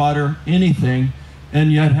 ice, water, anything,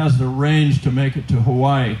 and yet has the range to make it to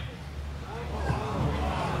Hawaii.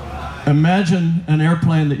 Imagine an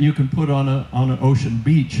airplane that you can put on an ocean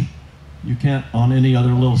beach. You can't on any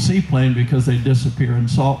other little seaplane because they disappear in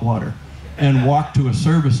salt water. And walk to a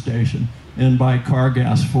service station and buy car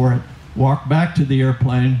gas for it. Walk back to the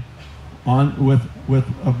airplane with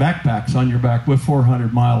backpacks on your back with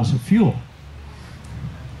 400 miles of fuel.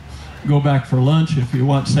 Go back for lunch if you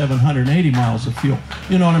want 780 miles of fuel.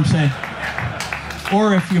 You know what I'm saying?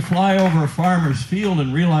 Or if you fly over a farmer's field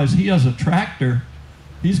and realize he has a tractor,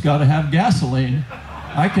 he's got to have gasoline.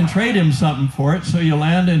 I can trade him something for it, so you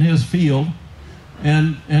land in his field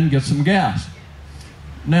and get some gas.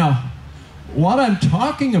 Now, what I'm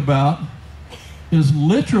talking about is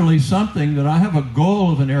literally something that I have a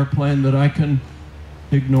goal of an airplane that I can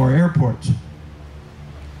ignore airports.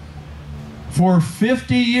 For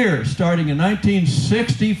 50 years, starting in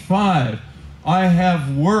 1965, I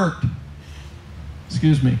have worked,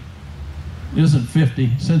 excuse me, it isn't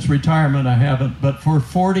 50, since retirement I haven't, but for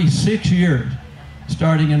 46 years,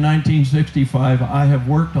 starting in 1965, I have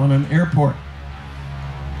worked on an airport.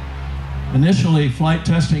 Initially flight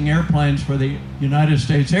testing airplanes for the United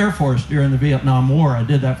States Air Force during the Vietnam War. I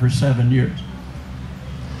did that for 7 years.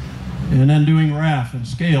 And then doing RAF and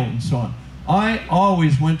scale and so on. I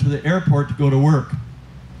always went to the airport to go to work.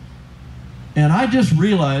 And I just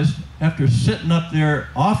realized, after sitting up there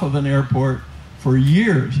off of an airport for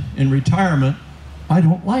years in retirement, I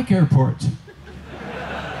don't like airports.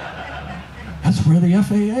 That's where the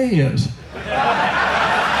FAA is.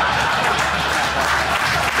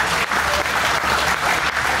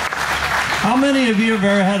 How many of you have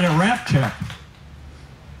ever had a ramp check?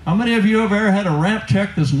 How many of you have ever had a ramp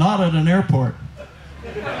check that's not at an airport?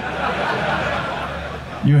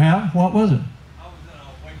 You have? What was it? I was in a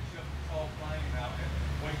wing ship patrol plane, and I was in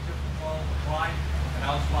wing ship patrol flight, and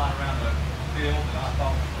I was flying around the field, and I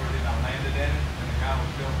thought it was pretty, and I landed in it, and the guy was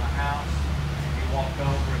building a house, and he walked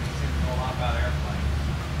over, and he seemed to know a lot about airplanes,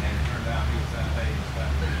 and it turned out he was that big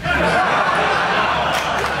inspector.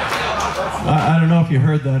 I don't know if you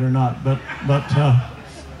heard that or not, but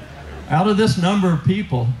out of this number of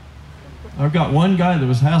people, I've got one guy that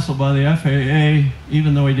was hassled by the FAA,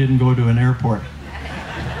 even though he didn't go to an airport.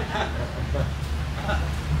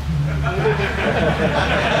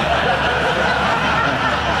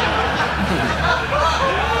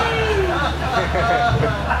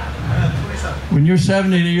 When you're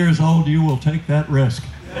 70 years old, you will take that risk.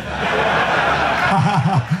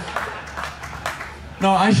 No,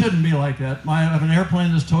 I shouldn't be like that. I have an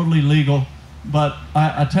airplane that's totally legal, but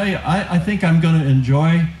I tell you, I think I'm going to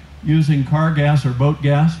enjoy using car gas or boat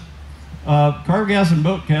gas. Car gas and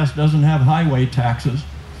boat gas doesn't have highway taxes.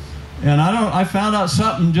 And I found out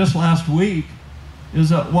something just last week, is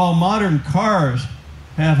that while modern cars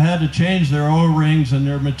have had to change their O-rings and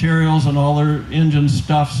their materials and all their engine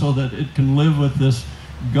stuff so that it can live with this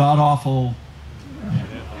god-awful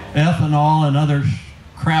ethanol and other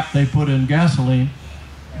crap they put in gasoline,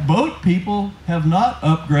 boat people have not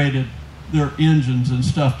upgraded their engines and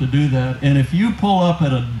stuff to do that. And if you pull up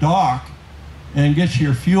at a dock and get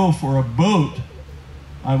your fuel for a boat,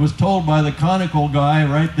 I was told by the conical guy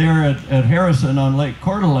right there at Harrison on Lake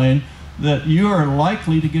Coeur d'Alene that you are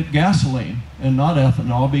likely to get gasoline and not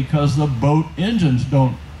ethanol because the boat engines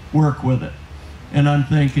don't work with it. And I'm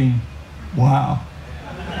thinking, wow,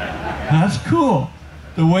 that's cool.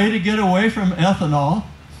 The way to get away from ethanol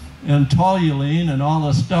and toluene and all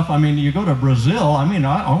this stuff. I mean, you go to Brazil. I mean,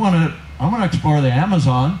 I want to explore the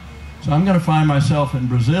Amazon, so I'm going to find myself in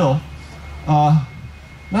Brazil.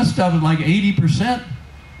 That stuff is like 80%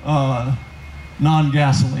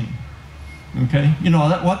 non-gasoline. Okay, you know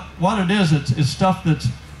that what it is. It's stuff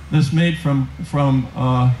that's made from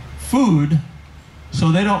food,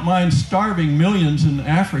 so they don't mind starving millions in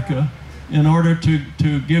Africa in order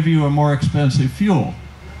to give you a more expensive fuel.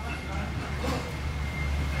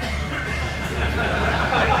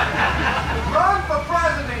 Run for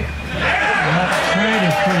president! That trade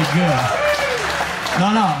is pretty good.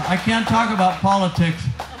 No, I can't talk about politics.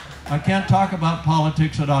 I can't talk about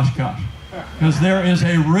politics at Oshkosh because there is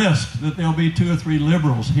a risk that there'll be 2 or 3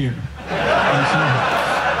 liberals here.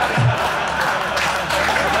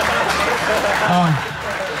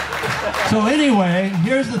 So anyway,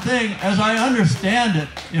 here's the thing. As I understand it,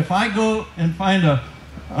 if I go and find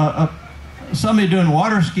somebody doing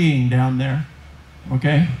water skiing down there,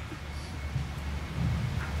 okay,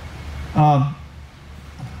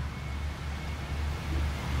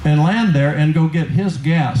 and land there and go get his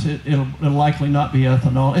gas, it'll likely not be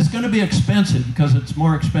ethanol. It's going to be expensive because it's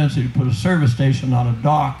more expensive to put a service station on a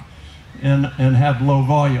dock and have low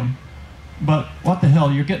volume. But what the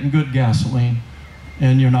hell, you're getting good gasoline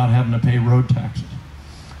and you're not having to pay road taxes.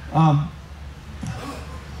 I'm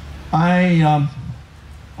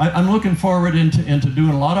looking forward into doing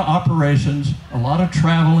a lot of operations, a lot of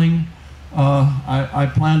traveling.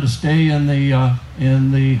 I plan to stay in the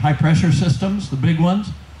high pressure systems, the big ones,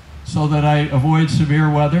 so that I avoid severe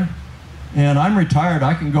weather. And I'm retired.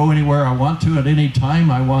 I can go anywhere I want to at any time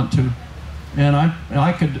I want to. And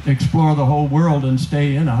I could explore the whole world and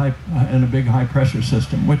stay in a big high pressure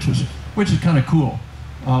system, which is kind of cool.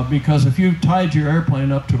 Because if you tied your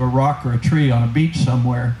airplane up to a rock or a tree on a beach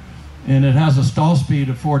somewhere, and it has a stall speed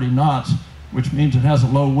of 40 knots, which means it has a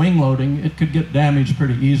low wing loading, it could get damaged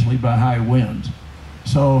pretty easily by high winds.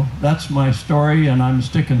 So that's my story, and I'm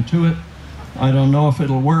sticking to it. I don't know if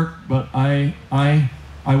it'll work, but I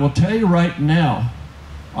will tell you right now,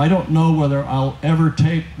 I don't know whether I'll ever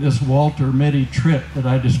take this Walter Mitty trip that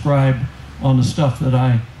I described on the stuff that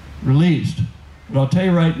I released. But I'll tell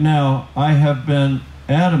you right now, I have been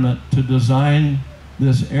adamant to design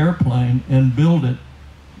this airplane and build it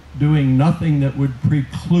doing nothing that would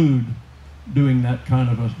preclude doing that kind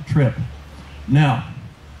of a trip. Now,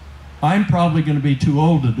 I'm probably going to be too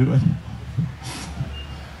old to do it.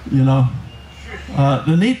 You know,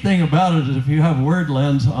 the neat thing about it is if you have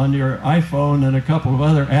WordLens on your iPhone and a couple of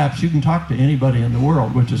other apps, you can talk to anybody in the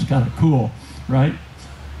world, which is kind of cool, right?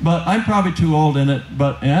 But I'm probably too old in it.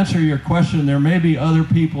 But to answer your question, there may be other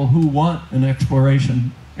people who want an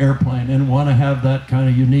exploration airplane and want to have that kind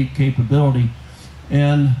of unique capability.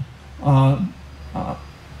 And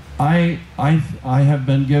I have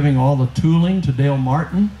been giving all the tooling to Dale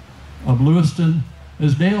Martin of Lewiston.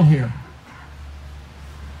 Is Dale here?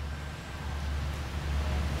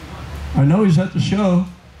 I know he's at the show.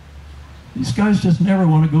 These guys just never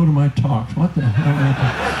want to go to my talks. What the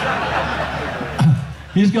hell?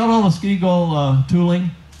 He's got all the ski goal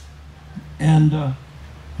tooling, and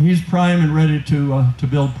he's prime and ready to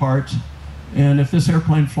build parts. And if this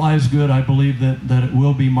airplane flies good, I believe that it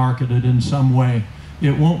will be marketed in some way.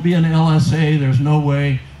 It won't be an LSA. There's no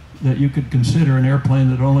way that you could consider an airplane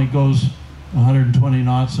that only goes 120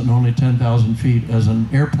 knots and only 10,000 feet as an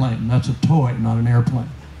airplane. That's a toy, not an airplane.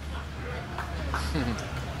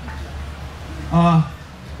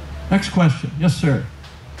 Next question. Yes, sir.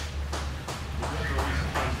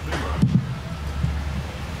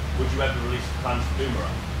 Would you ever release plans for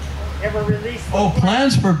Boomerang? Ever release? Oh,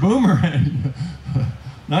 plans for Boomerang.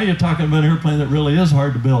 Now you're talking about an airplane that really is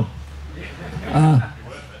hard to build.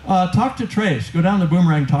 Talk to Trace. Go down to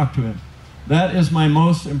Boomerang, talk to him. That is my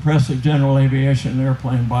most impressive general aviation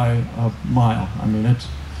airplane by a mile. I mean,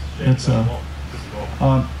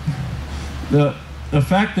 the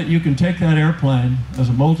fact that you can take that airplane as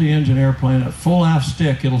a multi-engine airplane at full aft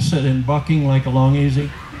stick, it'll sit in bucking like a long easy,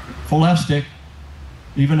 full aft stick,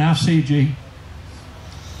 even aft CG,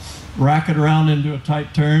 rack it around into a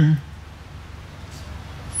tight turn,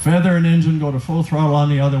 feather an engine, go to full throttle on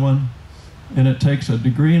the other one, and it takes 1.5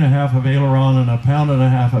 degrees of aileron and 1.5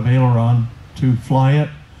 pounds of aileron to fly it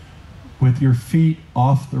with your feet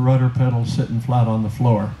off the rudder pedal sitting flat on the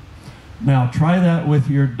floor. Now try that with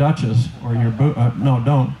your Duchess or your no,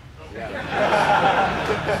 don't.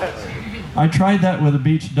 I tried that with a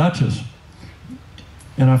Beach Duchess,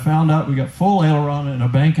 and I found out we got full aileron and a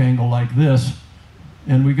bank angle like this,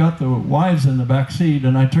 and we got the wives in the back seat,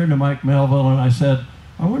 and I turned to Mike Melville and I said,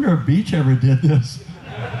 I wonder if Beach ever did this.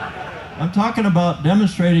 I'm talking about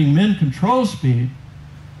demonstrating min control speed,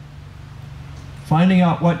 finding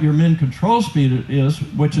out what your min control speed is,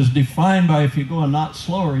 which is defined by if you go a knot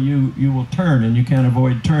slower, you will turn, and you can't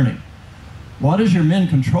avoid turning. What is your min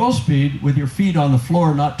control speed with your feet on the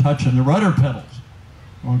floor not touching the rudder pedals?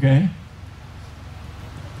 Okay?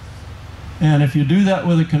 And if you do that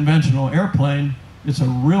with a conventional airplane, it's a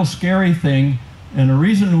real scary thing. And the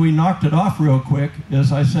reason we knocked it off real quick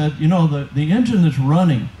is I said, you know, the engine that's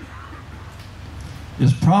running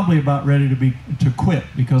is probably about ready to quit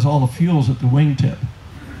because all the fuel's at the wingtip.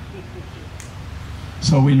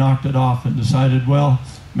 So we knocked it off and decided, well,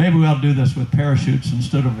 maybe we ought to do this with parachutes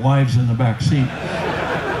instead of wives in the back seat.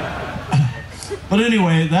 But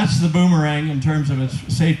anyway, that's the Boomerang in terms of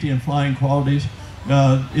its safety and flying qualities.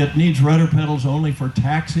 It needs rudder pedals only for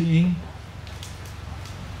taxiing.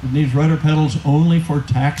 It needs rudder pedals only for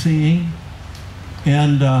taxiing.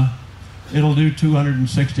 And it'll do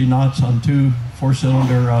 260 knots on 2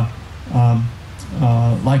 4-cylinder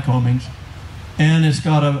Lycomings. And it's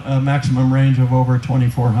got a maximum range of over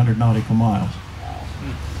 2,400 nautical miles.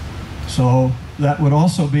 So that would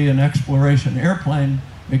also be an exploration airplane,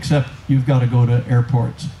 except you've got to go to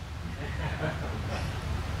airports.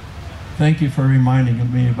 Thank you for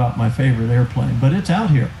reminding me about my favorite airplane, but it's out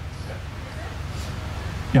here.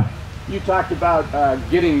 Yeah. You talked about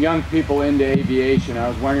getting young people into aviation. I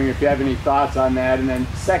was wondering if you have any thoughts on that. And then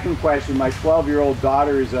second question, my 12-year-old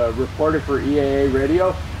daughter is a reporter for EAA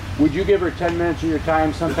Radio. Would you give her 10 minutes of your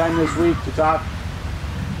time sometime this week to talk?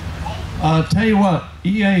 Tell you what,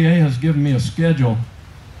 EAA has given me a schedule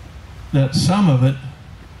that some of it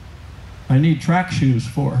I need track shoes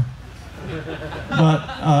for. But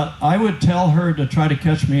I would tell her to try to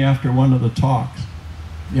catch me after one of the talks.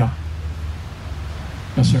 Yeah.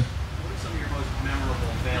 Yes, sir. What are some of your most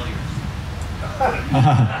memorable failures?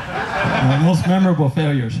 Most memorable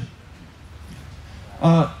failures.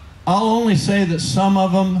 I'll only say that some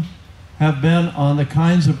of them have been on the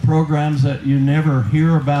kinds of programs that you never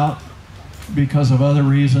hear about because of other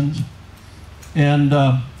reasons. And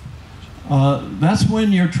that's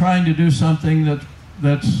when you're trying to do something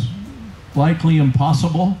that's likely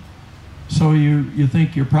impossible. So you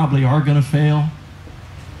think you probably are going to fail.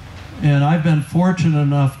 And I've been fortunate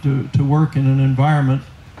enough to work in an environment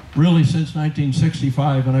really since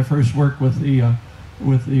 1965 when I first worked with the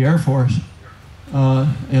Air Force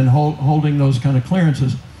and holding those kind of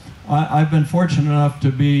clearances. I've been fortunate enough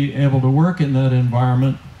to be able to work in that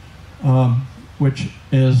environment, which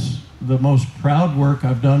is the most proud work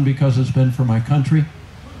I've done because it's been for my country.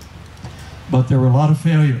 But there were a lot of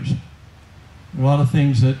failures, a lot of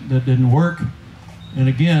things that didn't work. And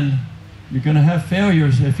again, you're going to have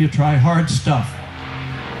failures if you try hard stuff.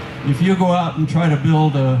 If you go out and try to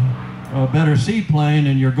build a better seaplane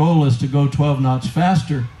and your goal is to go 12 knots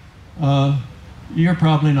faster, you're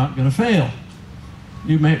probably not going to fail.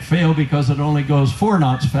 You may fail because it only goes 4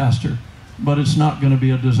 knots faster, but it's not going to be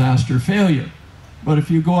a disaster failure. But if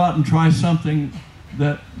you go out and try something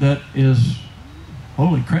that is,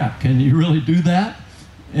 holy crap, can you really do that?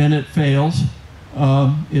 And it fails,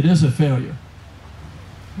 it is a failure.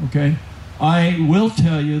 Okay? I will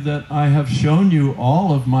tell you that I have shown you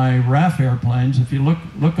all of my RAF airplanes. If you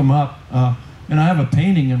look them up, and I have a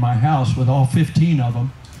painting in my house with all 15 of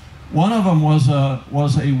them. One of them was a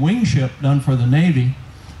wing ship done for the Navy,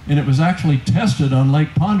 and it was actually tested on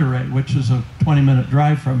Lake Ponderay, which is a 20-minute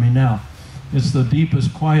drive from me now. It's the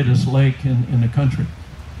deepest, quietest lake in the country.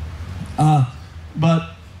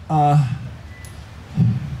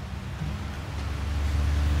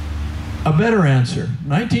 A better answer,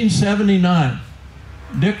 1979,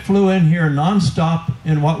 Dick flew in here nonstop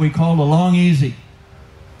in what we called a long easy.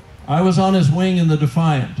 I was on his wing in the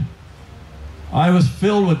Defiant. I was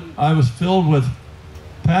filled with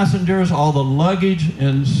passengers, all the luggage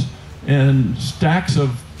and stacks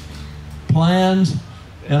of plans,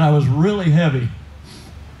 and I was really heavy.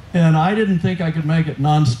 And I didn't think I could make it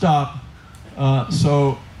nonstop,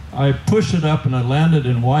 so I pushed it up and I landed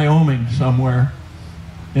in Wyoming somewhere.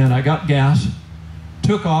 And I got gas,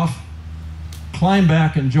 took off, climbed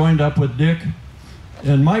back and joined up with Dick.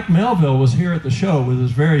 And Mike Melville was here at the show with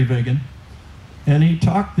his Very-Vegan. And he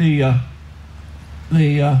talked the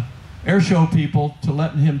air show people to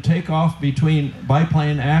letting him take off between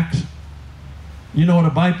biplane acts. You know what a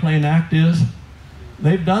biplane act is?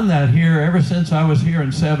 They've done that here ever since I was here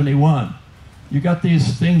in '71. You got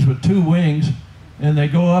these things with 2 wings, and they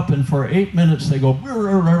go up, and for 8 minutes they go,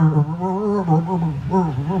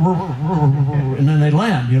 and then they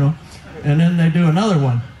land, you know, and then they do another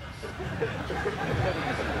one.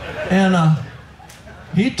 And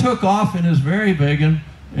he took off in his very big one,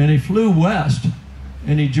 and he flew west,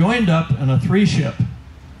 and he joined up in a 3-ship.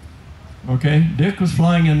 Okay, Dick was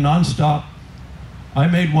flying in nonstop. I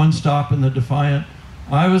made one stop in the Defiant.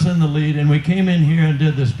 I was in the lead, and we came in here and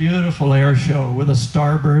did this beautiful air show with a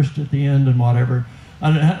starburst at the end and whatever.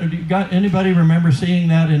 Anybody remember seeing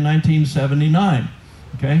that in 1979?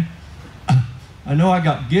 Okay, I know I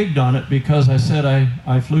got gigged on it because I said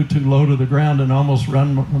I flew too low to the ground and almost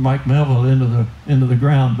run Mike Melville into the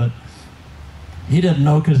ground, but he didn't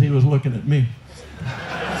know because he was looking at me.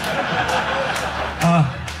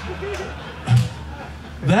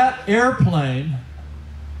 That airplane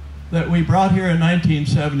that we brought here in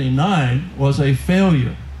 1979 was a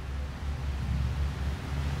failure.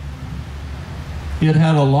 It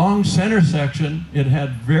had a long center section, it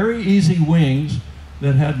had very easy wings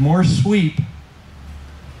that had more sweep,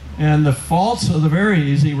 and the faults of the very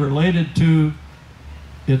easy related to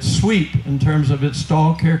its sweep in terms of its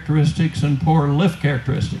stall characteristics and poor lift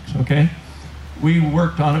characteristics, okay? We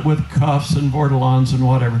worked on it with cuffs and Bordelons and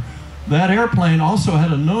whatever. That airplane also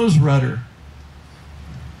had a nose rudder.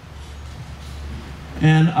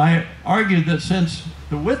 And I argued that since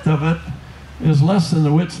the width of it is less than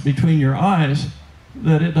the width between your eyes,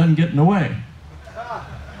 that it doesn't get in the way.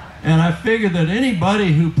 And I figured that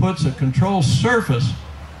anybody who puts a control surface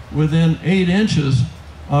within 8 inches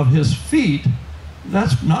of his feet,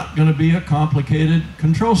 that's not going to be a complicated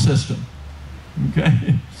control system,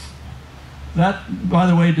 okay? That, by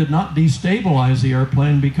the way, did not destabilize the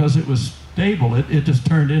airplane because it was stable. It just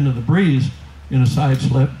turned into the breeze in a side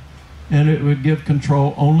slip, and it would give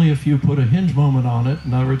control only if you put a hinge moment on it,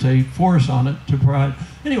 in other words, a force on it to provide.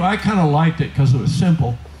 Anyway, I kind of liked it because it was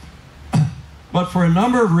simple. But for a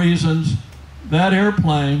number of reasons, that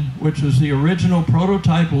airplane, which was the original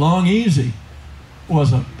prototype Long Easy,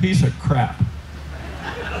 was a piece of crap.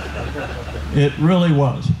 It really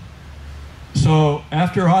was. So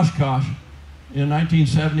after Oshkosh, in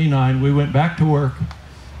 1979, we went back to work,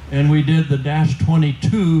 and we did the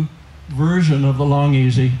 -22 version of the Long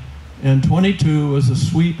Easy, and 22 was the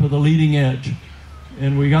sweep of the leading edge.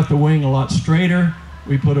 And we got the wing a lot straighter,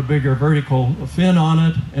 we put a bigger vertical fin on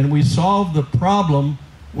it, and we solved the problem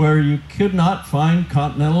where you could not find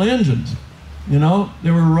Continental engines. You know,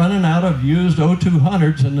 they were running out of used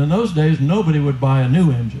 0200s, and in those days, nobody would buy a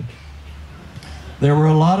new engine. There were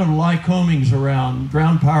a lot of Lycomings around,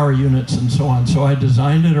 ground power units and so on, so I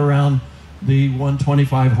designed it around the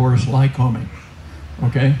 125 horse Lycoming,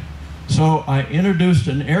 okay? So I introduced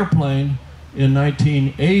an airplane in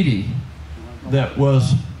 1980 that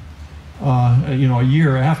was, you know, a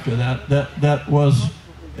year after that was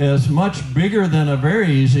as much bigger than a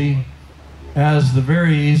Very Easy as the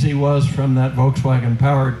Very Easy was from that Volkswagen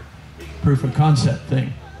powered proof of concept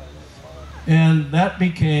thing. And that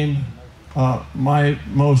became my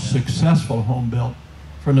most successful home built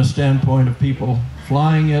from the standpoint of people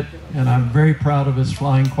flying it, and I'm very proud of its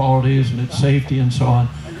flying qualities and its safety and so on.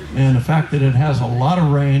 And the fact that it has a lot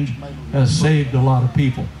of range has saved a lot of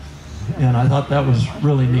people. And I thought that was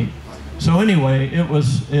really neat. So anyway, it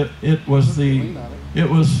was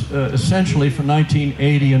essentially from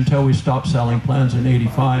 1980 until we stopped selling plans in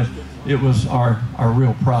 85, it was our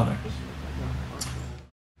real product.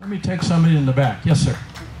 Let me take somebody in the back. Yes, sir.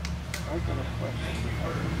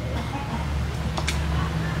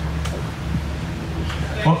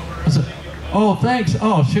 Oh, thanks.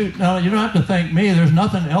 Oh, shoot. No, you don't have to thank me. There's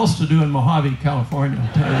nothing else to do in Mojave, California.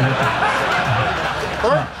 I'll tell you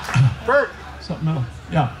that. Burt. Something else.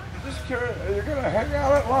 Yeah. Just curious, are you going to hang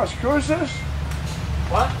out at Las Cruces?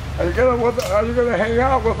 What? Are you going to hang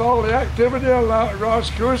out with all the activity at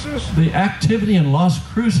Las Cruces? The activity in Las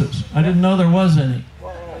Cruces? I didn't know there was any.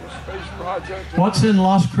 Well, the space project. What's in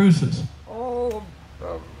Las Cruces? Oh,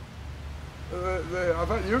 I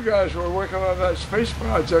thought you guys were working on that space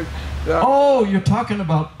project. Yeah. Oh, you're talking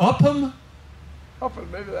about Upham? Upham,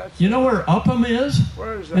 maybe that's... You know where Upham is?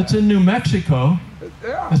 Where is that? It's in New Mexico.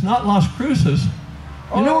 Yeah. It's not Las Cruces.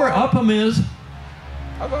 You know where Upham is?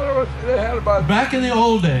 I thought it was, they had about... Back in the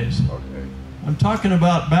old days. Okay. I'm talking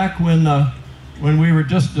about back when we were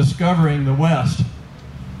just discovering the West.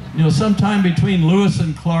 You know, sometime between Lewis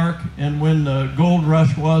and Clark and when the gold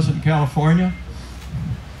rush was in California.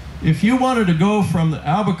 If you wanted to go from the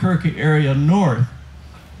Albuquerque area north,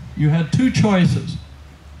 you had two choices.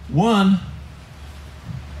 One,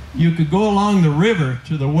 you could go along the river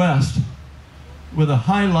to the west with a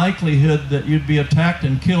high likelihood that you'd be attacked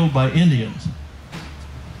and killed by Indians.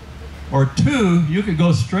 Or two, you could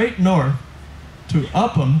go straight north to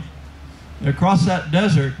Upham, across that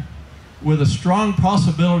desert, with a strong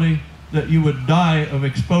possibility that you would die of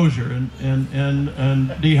exposure and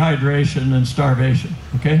dehydration and starvation,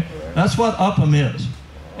 okay? That's what Upham is.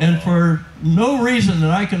 And for no reason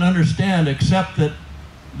that I can understand except that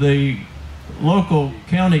the local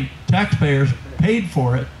county taxpayers paid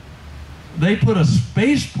for it, they put a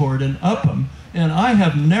spaceport in Upham, and I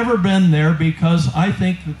have never been there because I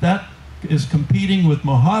think that that is competing with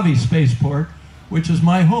Mojave Spaceport, which is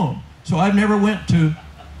my home. So I've never went to,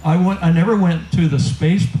 I never went to the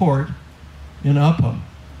spaceport in Upham.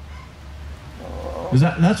 Is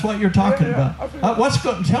that's what you're talking about?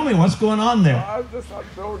 Tell me what's going on there. I just had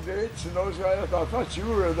no dates and those guys. I thought you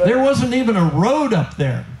were there. There wasn't even a road up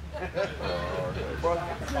there. But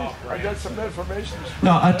I got some information.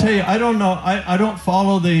 No, I tell you, I don't know. I don't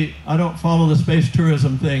follow the space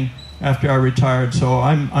tourism thing after I retired, so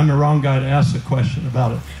I'm the wrong guy to ask the question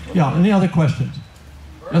about it. Yeah. Any other questions?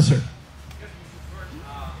 Yes, sir.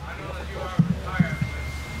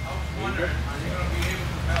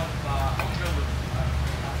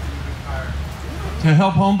 To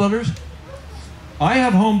help home builders? I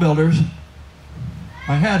have home builders.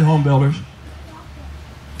 I had home builders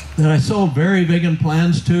that I sold very big in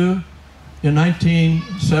plans to in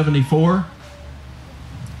 1974.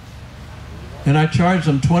 And I charged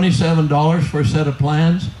them $27 for a set of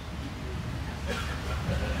plans.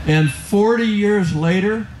 And 40 years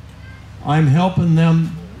later, I'm helping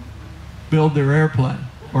them build their airplane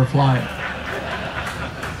or fly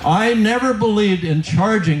it. I never believed in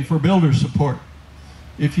charging for builder support.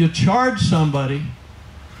 If you charge somebody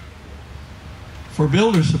for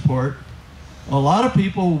builder support, a lot of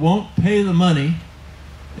people won't pay the money,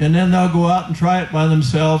 and then they'll go out and try it by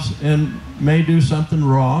themselves and may do something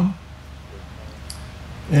wrong.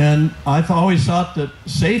 And I've always thought that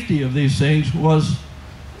safety of these things was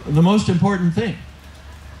the most important thing.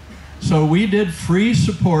 So we did free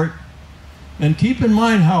support, and keep in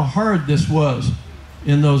mind how hard this was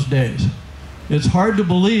in those days. It's hard to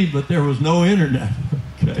believe, but there was no internet.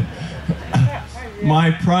 Okay.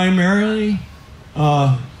 My primarily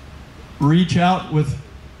reach out with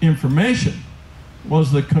information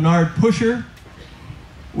was the Kennard Pusher,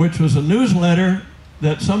 which was a newsletter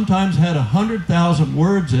that sometimes had 100,000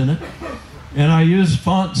 words in it, and I used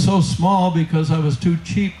font so small because I was too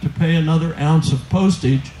cheap to pay another ounce of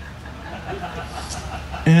postage.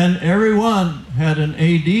 And every one had an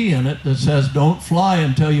AD in it that says, don't fly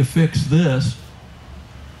until you fix this.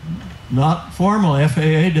 Not formal,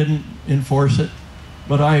 FAA didn't enforce it,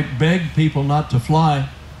 but I begged people not to fly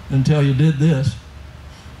until you did this.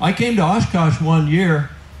 I came to Oshkosh one year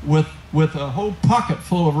with a whole pocket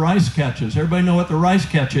full of rice catches. Everybody know what the rice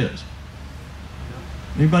catch is?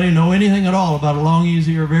 Anybody know anything at all about a long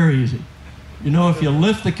easy or very easy? You know, if you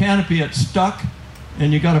lift the canopy, it's stuck,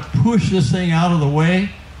 and you got to push this thing out of the way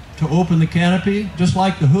to open the canopy, just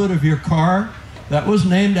like the hood of your car. That was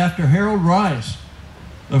named after Harold Rice,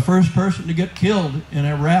 the first person to get killed in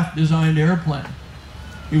a Raft-designed airplane.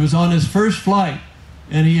 He was on his first flight,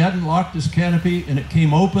 and he hadn't locked his canopy, and it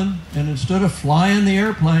came open, and instead of flying the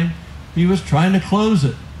airplane, he was trying to close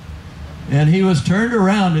it. And he was turned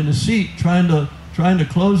around in his seat trying to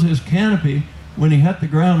close his canopy when he hit the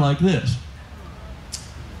ground like this.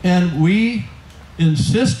 And we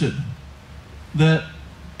insisted that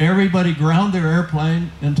everybody ground their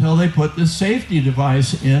airplane until they put this safety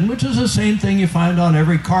device in, which is the same thing you find on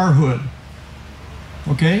every car hood.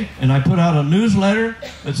 Okay? And I put out a newsletter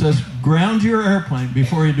that says, ground your airplane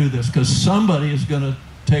before you do this, because somebody is going to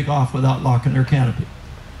take off without locking their canopy.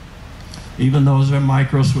 Even though there's a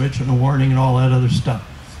micro switch and a warning and all that other stuff.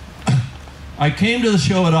 I came to the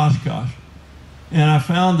show at Oshkosh, and I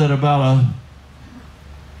found that about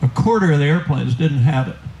a quarter of the airplanes didn't have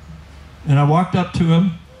it. And I walked up to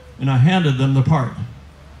them, and I handed them the part.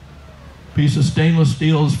 Piece of stainless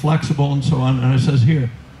steel is flexible and so on. And I says,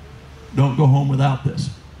 here, don't go home without this.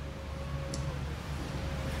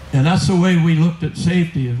 And that's the way we looked at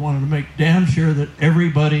safety, is wanted to make damn sure that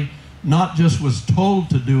everybody not just was told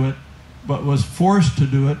to do it, but was forced to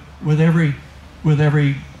do it with every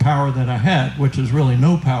power that I had, which is really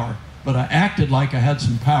no power, but I acted like I had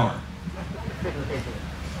some power.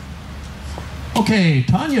 Okay,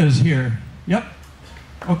 Tanya is here. Yep.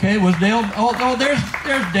 Okay, was Dale? Oh, there's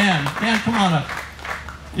Dan. Dan, come on up.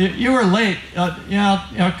 You were late.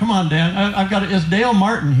 Yeah, come on, Dan. I've got it. Is Dale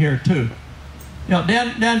Martin here too? Yeah,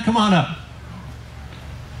 Dan, come on up.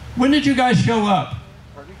 When did you guys show up?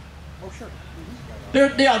 Pardon? Oh, sure.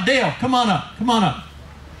 Dale, come on up. Come on up.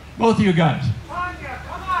 Both of you guys. Tanya,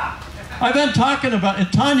 come up. I've been talking about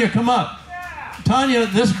it. Tanya, come up. Yeah. Tanya,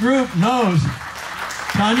 this group knows.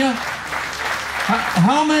 Tanya,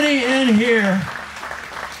 how many in here,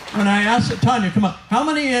 when I asked Tanya, come on, how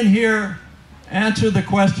many in here answer the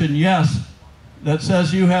question yes, that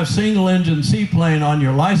says you have single engine seaplane on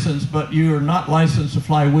your license, but you are not licensed to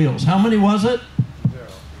fly wheels? How many was it?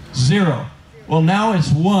 Zero. Well, now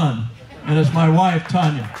it's one, and it's my wife,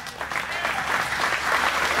 Tanya.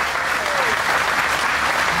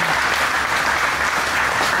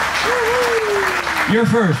 You're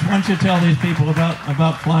first. Why don't you tell these people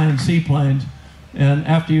about flying seaplanes, and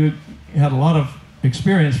after you had a lot of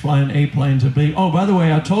experience flying A-planes, I believe. Oh, by the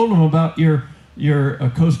way, I told them about your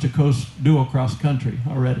coast-to-coast dual cross-country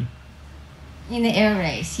already. In the air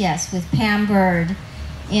race, yes, with Pam Burt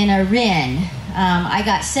in a RIN. I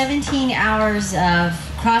got 17 hours of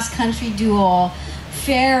cross-country dual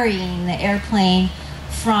ferrying the airplane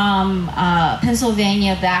from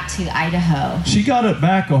Pennsylvania back to Idaho. She got it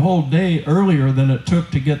back a whole day earlier than it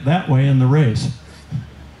took to get that way in the race.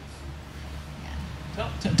 Yeah.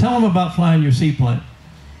 Tell them about flying your seaplane.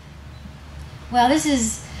 Well, this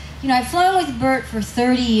is, I've flown with Burt for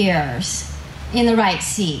 30 years in the right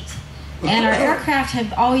seat. And our aircraft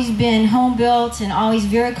have always been home built and always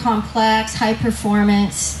very complex, high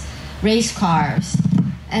performance race cars.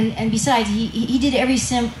 And besides, he did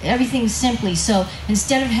everything simply. So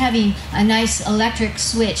instead of having a nice electric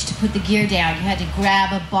switch to put the gear down, you had to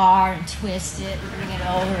grab a bar and twist it and bring it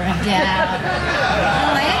over and down.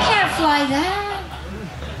 I'm like, I can't fly that.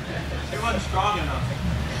 It wasn't strong enough.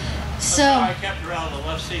 So I kept her out of the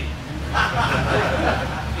left seat.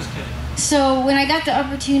 Just kidding. So when I got the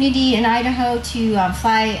opportunity in Idaho to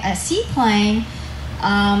fly a seaplane,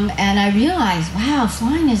 and I realized, wow,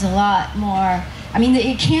 flying is a lot more. I mean,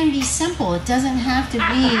 it can be simple. It doesn't have to be.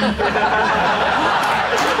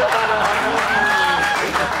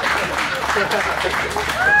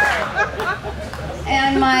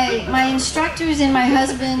 And my instructors and my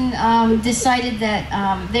husband decided that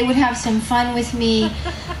they would have some fun with me,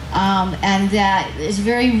 and that it's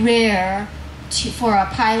very rare for a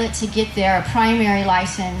pilot to get their primary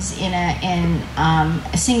license in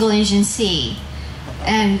a single engine C.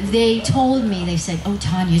 And they told me, they said, oh,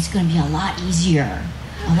 Tanya, it's going to be a lot easier,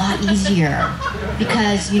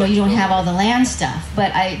 because, you don't have all the land stuff.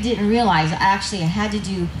 But I didn't realize, I had to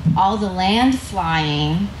do all the land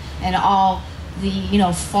flying and all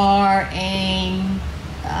the, far aim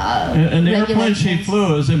and the airplane she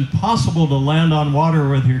flew is impossible to land on water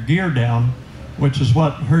with your gear down, which is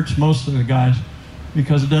what hurts most of the guys,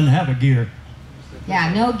 because it doesn't have a gear.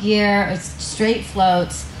 Yeah, no gear, it's straight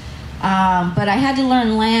floats. But I had to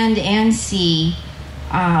learn land and sea.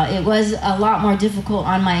 It was a lot more difficult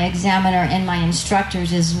on my examiner and my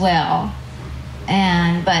instructors as well.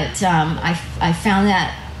 But I found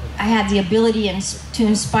that I had the ability to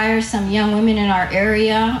inspire some young women in our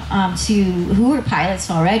area who were pilots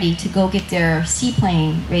already to go get their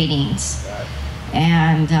seaplane ratings.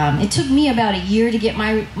 And it took me about a year to get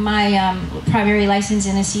my primary license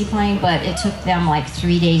in a seaplane, but it took them like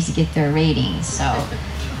 3 days to get their ratings. So.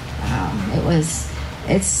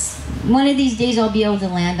 It's one of these days I'll be able to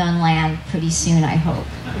land on land pretty soon, I hope.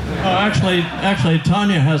 Actually,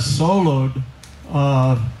 Tanya has soloed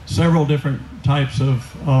several different types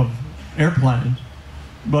of airplanes,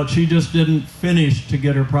 but she just didn't finish to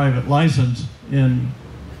get her private license in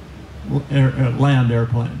land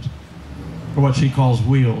airplanes, or what she calls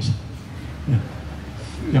wheels. Yeah.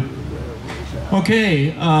 Yep.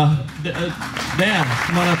 Okay, Dan,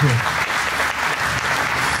 come on up here.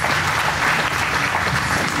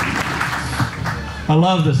 I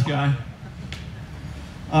love this guy.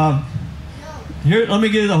 Here, let me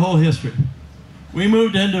give you the whole history. We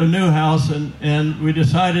moved into a new house, and we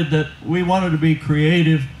decided that we wanted to be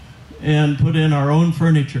creative and put in our own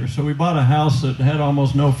furniture. So we bought a house that had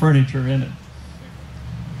almost no furniture in it.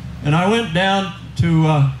 And I went down to,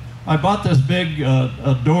 I bought this big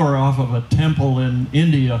a door off of a temple in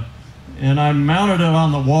India, and I mounted it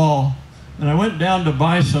on the wall. And I went down to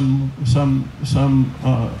buy some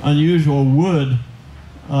unusual wood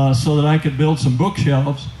so that I could build some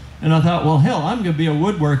bookshelves. And I thought, well, hell, I'm going to be a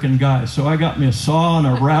woodworking guy. So I got me a saw and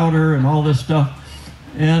a router and all this stuff.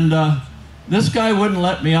 And this guy wouldn't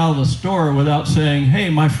let me out of the store without saying, hey,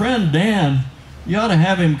 my friend Dan, you ought to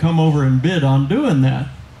have him come over and bid on doing that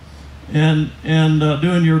and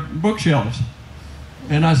doing your bookshelves.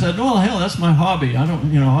 And I said, well, hell, that's my hobby. I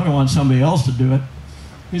don't want somebody else to do it.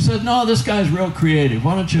 He said, no, this guy's real creative.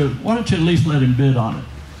 Why don't you at least let him bid on it?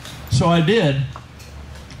 So I did.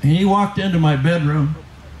 And he walked into my bedroom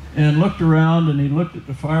and looked around, and he looked at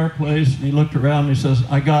the fireplace, and he looked around, and he says,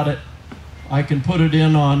 I got it. I can put it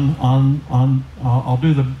in I'll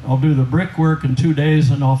do the brickwork in 2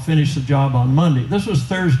 days, and I'll finish the job on Monday. This was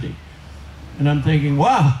Thursday, and I'm thinking,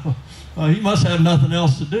 wow, he must have nothing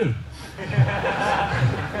else to do.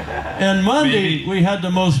 And Monday, we had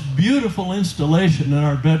the most beautiful installation in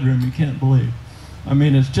our bedroom, you can't believe. I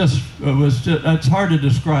mean, it's hard to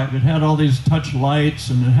describe. It had all these touch lights,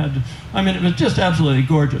 and it was just absolutely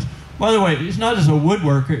gorgeous. By the way, he's not just a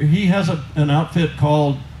woodworker. He has an outfit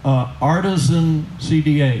called Artisan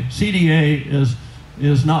CDA. CDA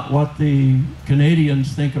is not what the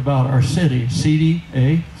Canadians think about our city,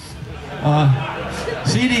 CDA.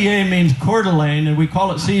 CDA means Coeur d'Alene, and we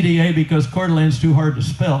call it CDA because Coeur d'Alene's too hard to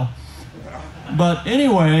spell. But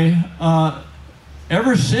anyway,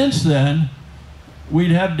 ever since then,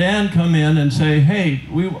 we'd have Dan come in and say, hey,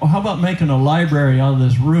 how about making a library out of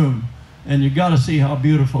this room? And you got to see how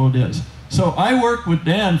beautiful it is. So I worked with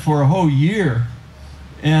Dan for a whole year,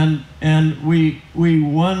 and we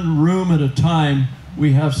one room at a time,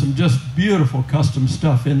 we have some just beautiful custom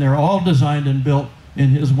stuff in there, all designed and built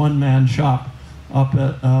in his one-man shop up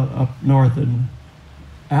north in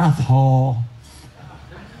Athol.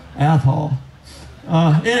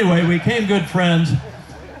 Anyway, we became good friends,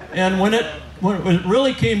 and when it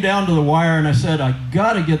really came down to the wire, and I said, I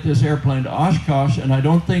got to get this airplane to Oshkosh, and I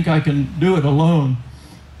don't think I can do it alone.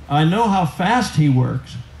 I know how fast he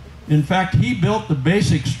works. In fact, he built the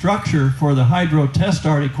basic structure for the hydro test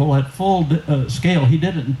article at full scale. He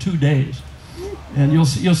did it in 2 days. And you'll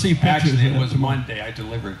see pictures. Actually, it was one day. I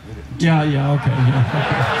delivered it. Yeah, okay.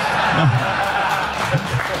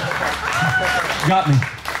 Got me.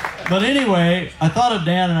 But anyway, I thought of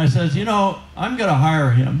Dan, and I says, I'm going to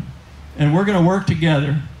hire him, and we're going to work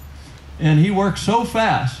together. And he works so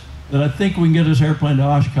fast that I think we can get this airplane to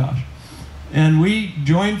Oshkosh. And we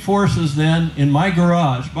joined forces then in my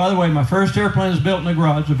garage. By the way, my first airplane was built in a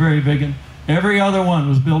garage, a very big one. Every other one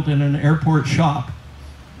was built in an airport shop.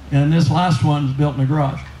 And this last one was built in a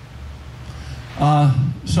garage.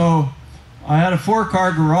 So I had a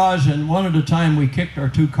 4-car garage, and one at a time we kicked our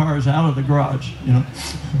 2 cars out of the garage,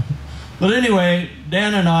 But anyway,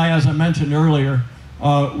 Dan and I, as I mentioned earlier,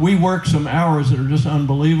 we worked some hours that are just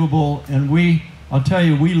unbelievable, and I'll tell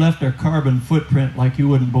you, we left our carbon footprint like you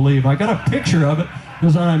wouldn't believe. I got a picture of it,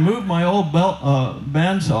 because when I moved my old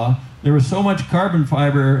bandsaw, there was so much carbon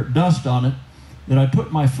fiber dust on it that I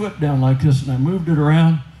put my foot down like this, and I moved it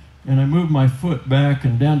around, and I moved my foot back,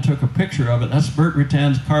 and Dan took a picture of it. That's Burt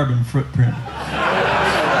Rutan's carbon footprint.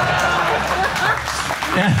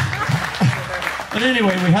 But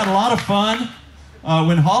anyway, we had a lot of fun.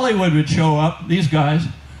 When Hollywood would show up, these guys,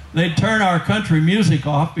 they'd turn our country music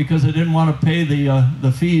off because they didn't want to pay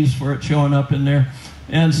the fees for it showing up in there.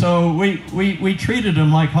 And so we treated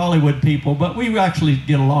them like Hollywood people, but we actually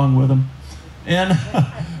get along with them. And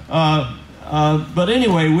but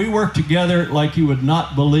anyway, we worked together like you would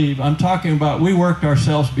not believe. I'm talking about we worked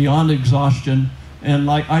ourselves beyond exhaustion, and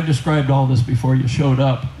like I described all this before you showed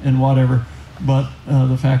up and whatever, but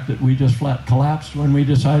the fact that we just flat collapsed when we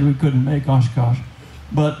decided we couldn't make Oshkosh.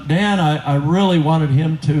 But Dan, I really wanted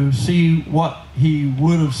him to see what he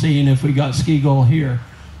would have seen if we got Ski Gull here.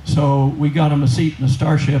 So we got him a seat in the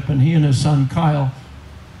Starship, and he and his son Kyle,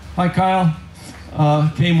 hi Kyle,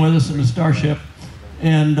 came with us in the Starship.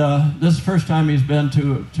 And this is the first time he's been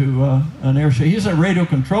to an air show. He's a radio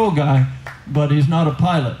control guy, but he's not a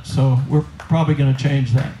pilot, so we're probably going to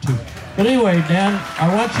change that too. But anyway, Dan,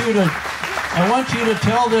 I want you to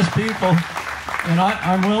tell this people, and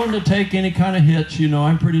I'm willing to take any kind of hits.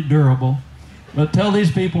 I'm pretty durable. But tell these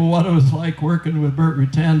people what it was like working with Burt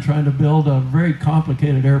Rutan trying to build a very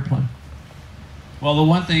complicated airplane. Well, the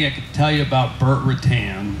one thing I can tell you about Burt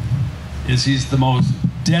Rutan is he's the most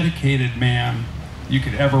dedicated man you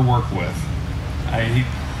could ever work with.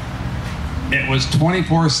 It was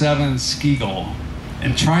 24/7 Ski Gull.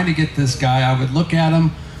 And trying to get this guy, I would look at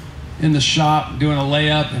him in the shop doing a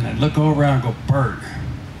layup, and I'd look over and go, Burt,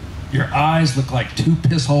 your eyes look like 2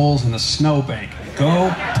 piss holes in a snowbank.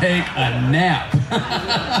 Go take a nap.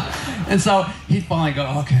 And so he'd finally go,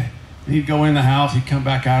 okay. And he'd go in the house, he'd come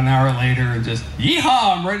back out an hour later and just,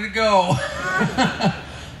 yeehaw, I'm ready to go.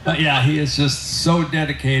 But yeah, he is just so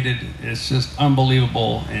dedicated. It's just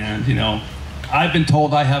unbelievable. And, I've been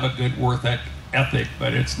told I have a good work ethic,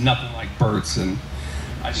 but it's nothing like Burt's. And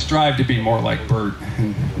I strive to be more like Burt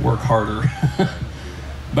and work harder.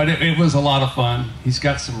 But it was a lot of fun. He's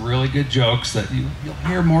got some really good jokes that you'll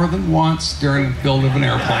hear more than once during the build of an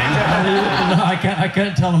airplane. No, I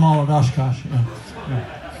can't tell them all at Oshkosh.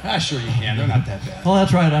 Yeah. Sure you can. They're not that bad. Well,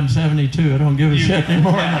 that's right. I'm 72. I don't give a shit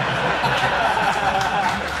anymore.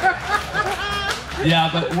 Yeah,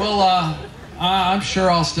 but I'm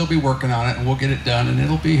sure I'll still be working on it, and we'll get it done, and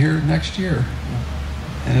it'll be here next year,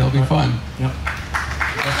 and it'll be fun. Yep.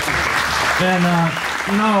 And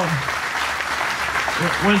you know,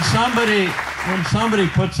 when somebody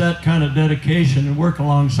puts that kind of dedication and work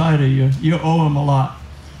alongside of you, you owe them a lot.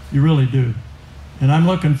 You really do. And I'm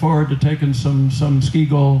looking forward to taking some ski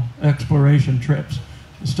goal exploration trips,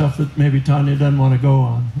 stuff that maybe Tanya doesn't want to go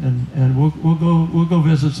on, and we'll go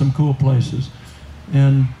visit some cool places.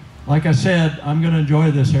 And like I said, I'm going to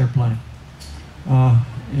enjoy this airplane. Now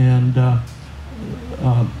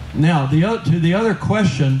to the other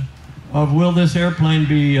question of will this airplane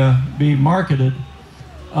be marketed?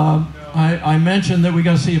 I mentioned that we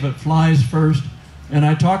got to see if it flies first, and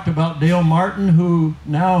I talked about Dale Martin, who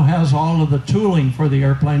now has all of the tooling for the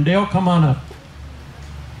airplane. Dale, come on up.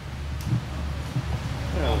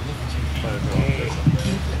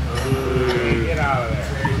 Get out of there.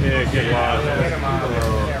 Yeah, get lost. Get him out of there.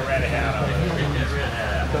 Yeah, red hat.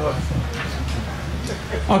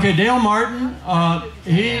 Okay, Dale Martin,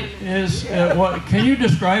 he is, what, can you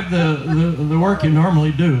describe the work you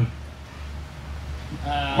normally do?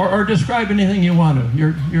 Or describe anything you want to.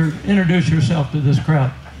 You're introduce yourself to this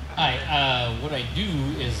crowd. Hi, what I do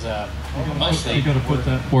is mostly you got to put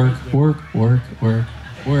that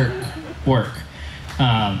work.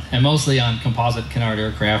 And mostly on composite canard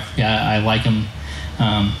aircraft. Yeah, I like them.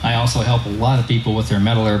 I also help a lot of people with their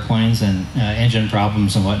metal airplanes and engine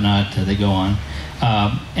problems and whatnot they go on.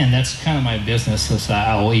 And that's kind of my business, this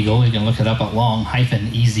Owl Eagle. You can look it up at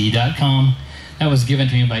long-ez.com. That was given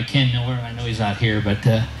to me by Ken Miller. I know he's not here, but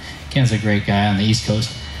Ken's a great guy on the East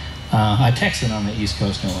Coast. I texted on the East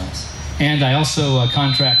Coast, no less. And I also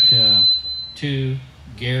contract to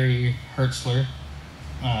Gary Hertzler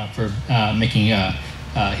for making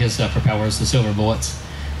his propellers, the Silver Bullets.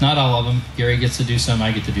 Not all of them. Gary gets to do some,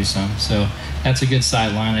 I get to do some. So that's a good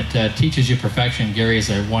sideline. It teaches you perfection. Gary is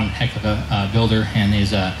one heck of a builder, and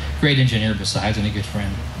he's a great engineer besides, and a good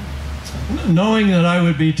friend. Knowing that I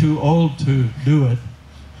would be too old to do it,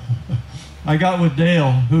 I got with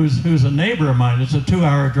Dale, who's a neighbor of mine. It's a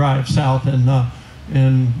 2-hour drive south in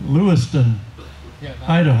Lewiston,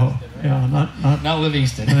 Idaho. Right? Yeah, not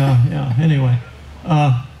Livingston. Yeah. Anyway,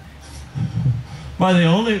 by the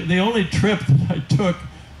only trip that I took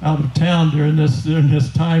out of town during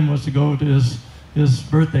this time was to go to his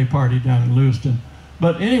birthday party down in Lewiston.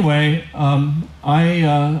 But anyway,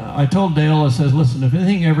 I told Dale, I says, listen, if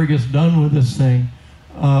anything ever gets done with this thing,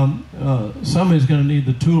 somebody's going to need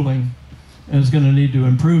the tooling, and is going to need to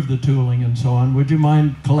improve the tooling and so on. Would you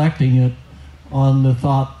mind collecting it on the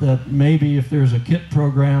thought that maybe if there's a kit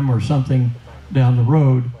program or something down the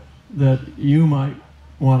road, that you might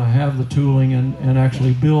want to have the tooling and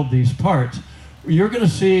actually build these parts? You're going to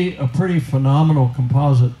see a pretty phenomenal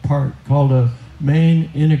composite part called a main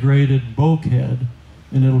integrated bulkhead,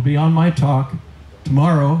 and it'll be on my talk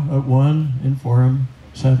tomorrow at 1 in Forum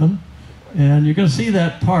 7. And you're going to see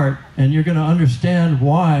that part, and you're going to understand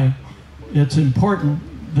why it's important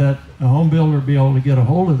that a home builder be able to get a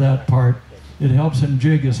hold of that part. It helps him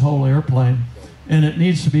jig his whole airplane, and it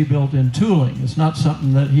needs to be built in tooling. It's not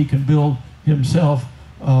something that he can build himself.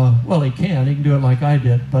 Well, he can do it like I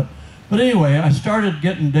did. But anyway, I started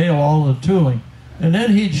getting Dale all the tooling. And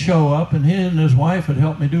then he'd show up, and he and his wife would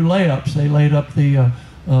help me do layups. They laid up the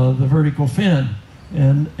vertical fin.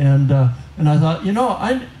 And I thought, you know,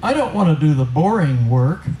 I don't want to do the boring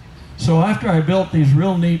work. So after I built these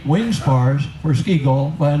real neat wing spars for ski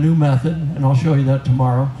goal by a new method, and I'll show you that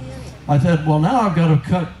tomorrow, I said, well, now I've got to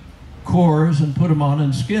cut cores and put them on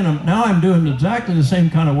and skin them. Now I'm doing exactly the same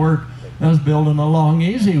kind of work as building a long,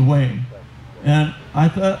 easy wing. And I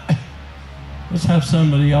thought, let's have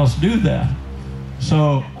somebody else do that.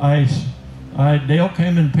 So Dale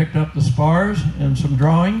came and picked up the spars and some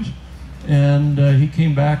drawings, and he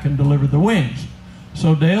came back and delivered the wings.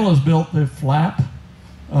 So Dale has built the flap.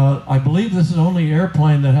 I believe this is the only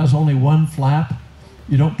airplane that has only one flap.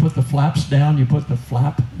 You don't put the flaps down, you put the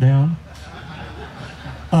flap down.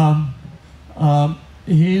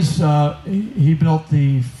 He built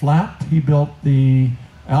the flap, he built the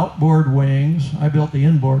outboard wings, I built the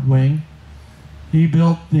inboard wing. He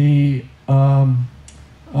built the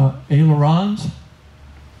ailerons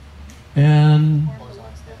and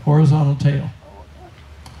horizontal tail.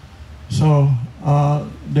 So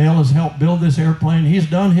Dale has helped build this airplane. He's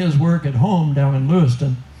done his work at home down in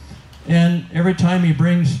Lewiston, and every time he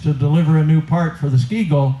brings to deliver a new part for the ski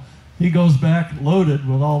goal, he goes back loaded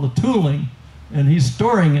with all the tooling, and he's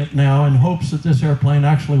storing it now in hopes that this airplane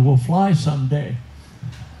actually will fly someday.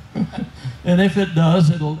 And if it does,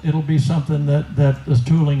 it'll be something that this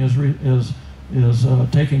tooling is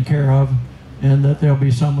taken care of, and that there'll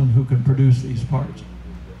be someone who can produce these parts.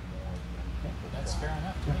 That's fair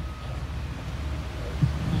enough to me.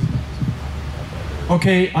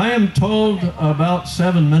 Okay, I am told about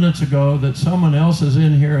 7 minutes ago that someone else is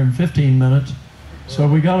in here in 15 minutes, so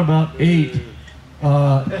we got about 8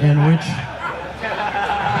 in which...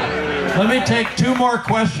 Let me take 2 more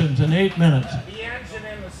questions in 8 minutes. The engine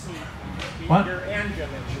in the seat. What? Your engine that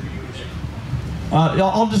you're using.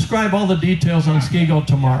 I'll describe all the details on Ski-Go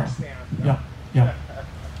tomorrow. Yeah, yeah.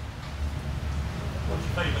 What's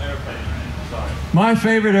your favorite airplane? Sorry. My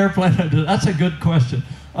favorite airplane, that's a good question.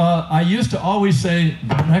 I used to always say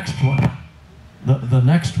the next one, the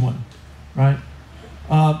next one, right?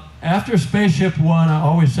 After Spaceship One, I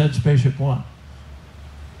always said Spaceship One,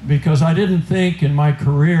 because I didn't think in my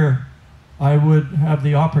career I would have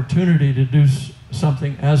the opportunity to do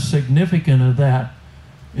something as significant as that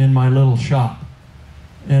in my little shop.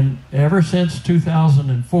 And ever since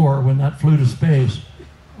 2004, when that flew to space,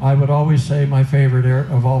 I would always say my favorite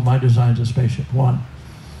of all my designs is Spaceship One.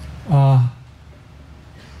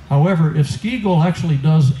 However, if Ski-Go actually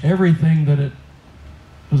does everything that it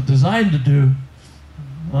was designed to do,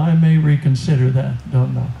 I may reconsider that.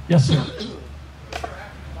 Don't know. Yes, sir.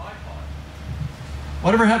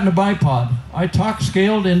 Whatever happened to bipod? I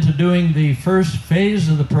scaled into doing the first phase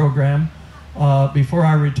of the program before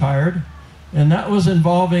I retired, and that was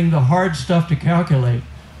involving the hard stuff to calculate.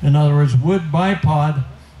 In other words, would bipod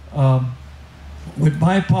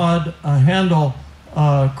handle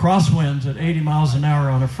crosswinds at 80 miles an hour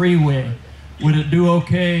on a freeway? Would it do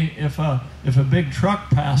okay if a big truck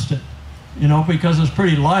passed it? You know, because it's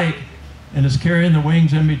pretty light and it's carrying the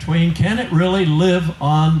wings in between. Can it really live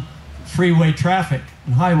on freeway traffic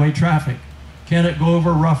and highway traffic? Can it go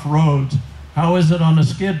over rough roads? How is it on a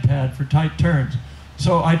skid pad for tight turns?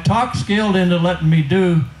 So I scaled into letting me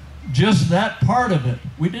do just that part of it.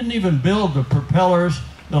 We didn't even build the propellers,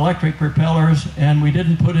 the electric propellers, and we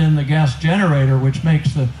didn't put in the gas generator, which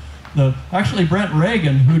makes actually Brent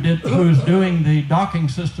Reagan, who's doing the docking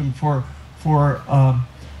system for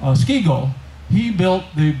Ski-Go, he built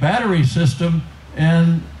the battery system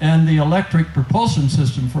and the electric propulsion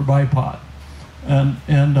system for bipod, and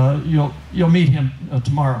you'll meet him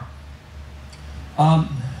tomorrow. At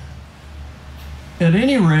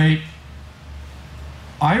any rate,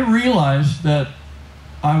 I realized that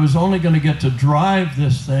I was only going to get to drive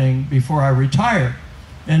this thing before I retire,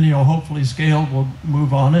 and hopefully Scale will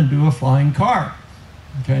move on and do a flying car,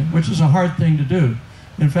 okay, which is a hard thing to do.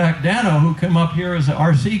 In fact, Dano, who came up here as an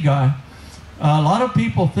RC guy, a lot of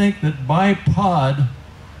people think that bipod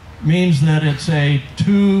means that it's a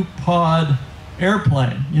 2-pod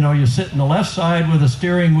airplane. You sit in the left side with a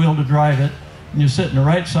steering wheel to drive it, and you sit in the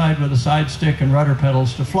right side with a side stick and rudder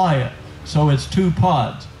pedals to fly it. So it's 2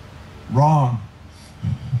 pods. Wrong.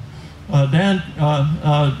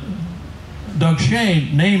 Doug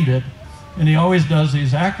Shane named it, and he always does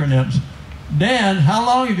these acronyms. Dan, how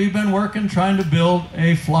long have you been working trying to build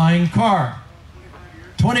a flying car?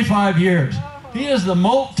 25 years. He is the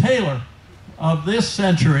Molt Taylor of this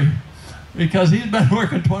century, because he's been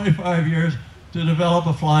working 25 years to develop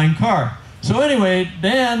a flying car. So anyway,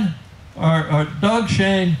 Doug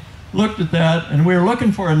Shane looked at that, and we were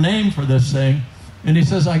looking for a name for this thing, and he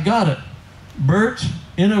says, I got it. Burt's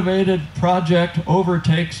Innovative Project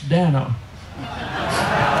Overtakes Dano.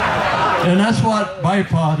 And that's what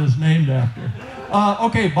bipod is named after.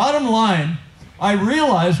 Okay, bottom line, I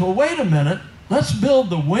realized, well, wait a minute, let's build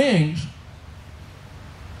the wings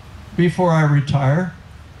before I retire,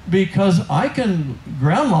 because I can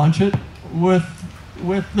ground launch it with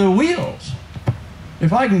the wheels.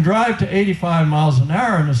 If I can drive to 85 miles an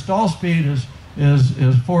hour and the stall speed is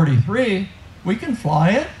 43, we can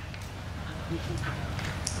fly it.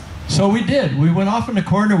 So we did. We went off in the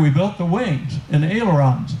corner, we built the wings and the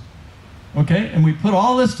ailerons. Okay, and we put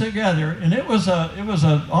all this together, and it was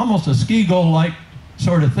almost a Ski-Go-like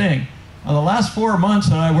sort of thing. The last 4 months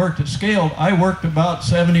that I worked at Scaled, I worked about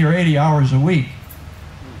 70 or 80 hours a week.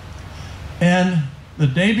 And the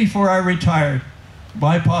day before I retired,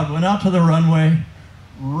 bipod went out to the runway,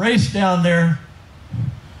 raced down there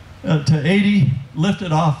to 80,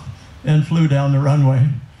 lifted off, and flew down the runway.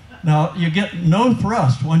 Now, you get no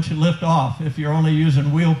thrust once you lift off if you're only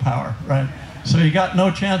using wheel power, right? So you got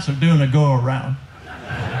no chance of doing a go-around.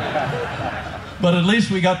 But at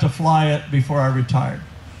least we got to fly it before I retired.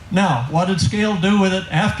 Now, what did Scale do with it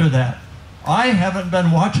after that? I haven't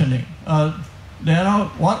been watching it.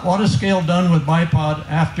 Dano, what has Scale done with bipod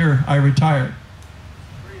after I retired?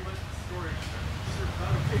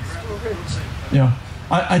 Yeah,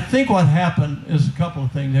 I think what happened is a couple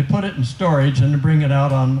of things. They put it in storage and bring it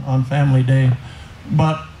out on Family Day.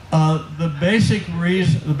 But the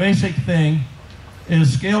basic thing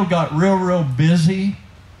is Scale got real busy.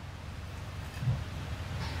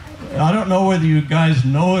 I don't know whether you guys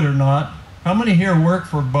know it or not. How many here work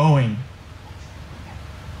for Boeing?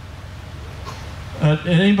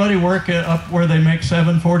 Anybody work up where they make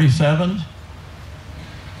 747s?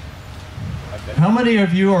 How many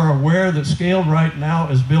of you are aware that Scale right now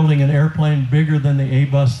is building an airplane bigger than the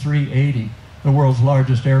Airbus 380, the world's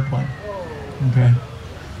largest airplane? Okay.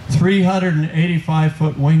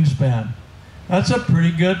 385-foot wingspan. That's a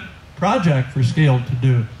pretty good project for Scale to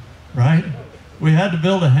do, right? We had to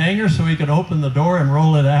build a hangar so we could open the door and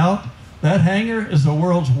roll it out. That hangar is the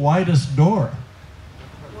world's widest door.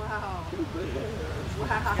 Wow.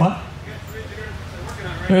 What?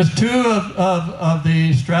 There's two of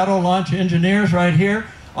the Stratolaunch engineers right here.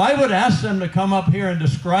 I would ask them to come up here and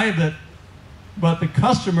describe it, but the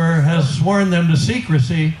customer has sworn them to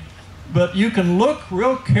secrecy. But you can look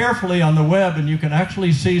real carefully on the web and you can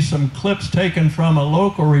actually see some clips taken from a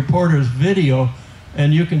local reporter's video,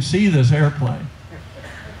 and you can see this airplane.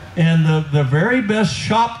 And the very best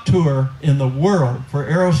shop tour in the world for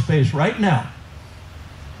aerospace right now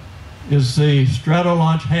is the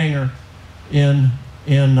Stratolaunch hangar in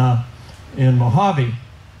Mojave,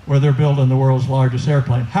 where they're building the world's largest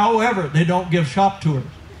airplane. However, they don't give shop tours.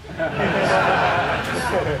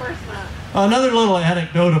 Another little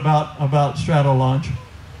anecdote about Stratolaunch.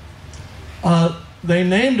 They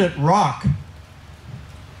named it ROC,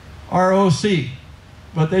 R-O-C,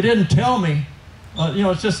 but they didn't tell me,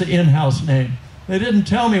 it's just an in-house name. They didn't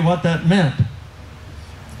tell me what that meant.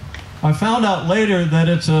 I found out later that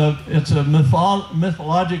it's a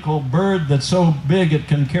mythological bird that's so big it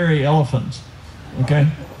can carry elephants, okay?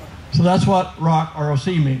 So that's what ROC,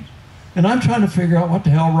 R-O-C means. And I'm trying to figure out what the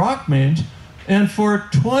hell ROC means. And for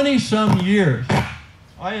 20-some years,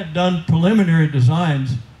 I had done preliminary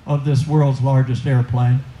designs of this world's largest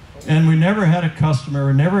airplane, and we never had a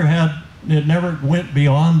customer, it never went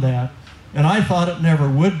beyond that, and I thought it never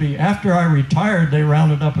would be. After I retired, they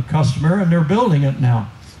rounded up a customer, and they're building it now,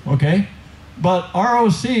 okay? But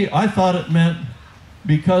ROC, I thought it meant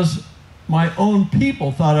because my own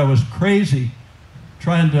people thought I was crazy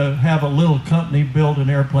trying to have a little company build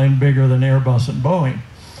an airplane bigger than Airbus and Boeing.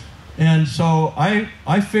 And so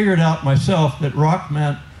I figured out myself that ROC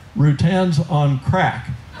meant Rutan's on crack.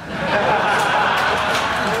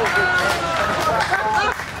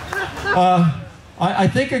 I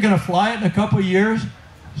think you're going to fly it in a couple of years,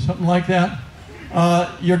 something like that.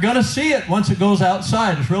 You're going to see it once it goes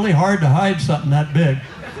outside. It's really hard to hide something that big.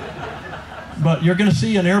 But you're going to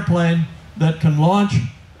see an airplane that can launch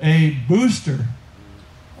a booster,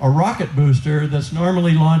 a rocket booster that's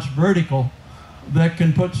normally launched vertical, that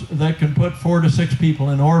can put 4 to 6 people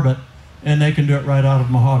in orbit, and they can do it right out of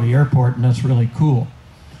Mojave Airport, and that's really cool.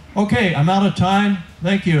 Okay, I'm out of time.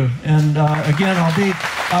 Thank you. And again, I'll be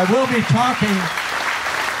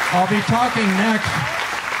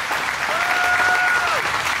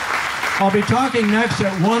talking next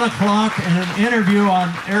at 1 o'clock in an interview on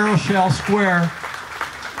Aeroshell Square,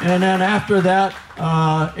 and then after that,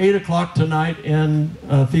 8 o'clock tonight in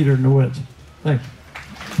Theater in the Woods. Thanks.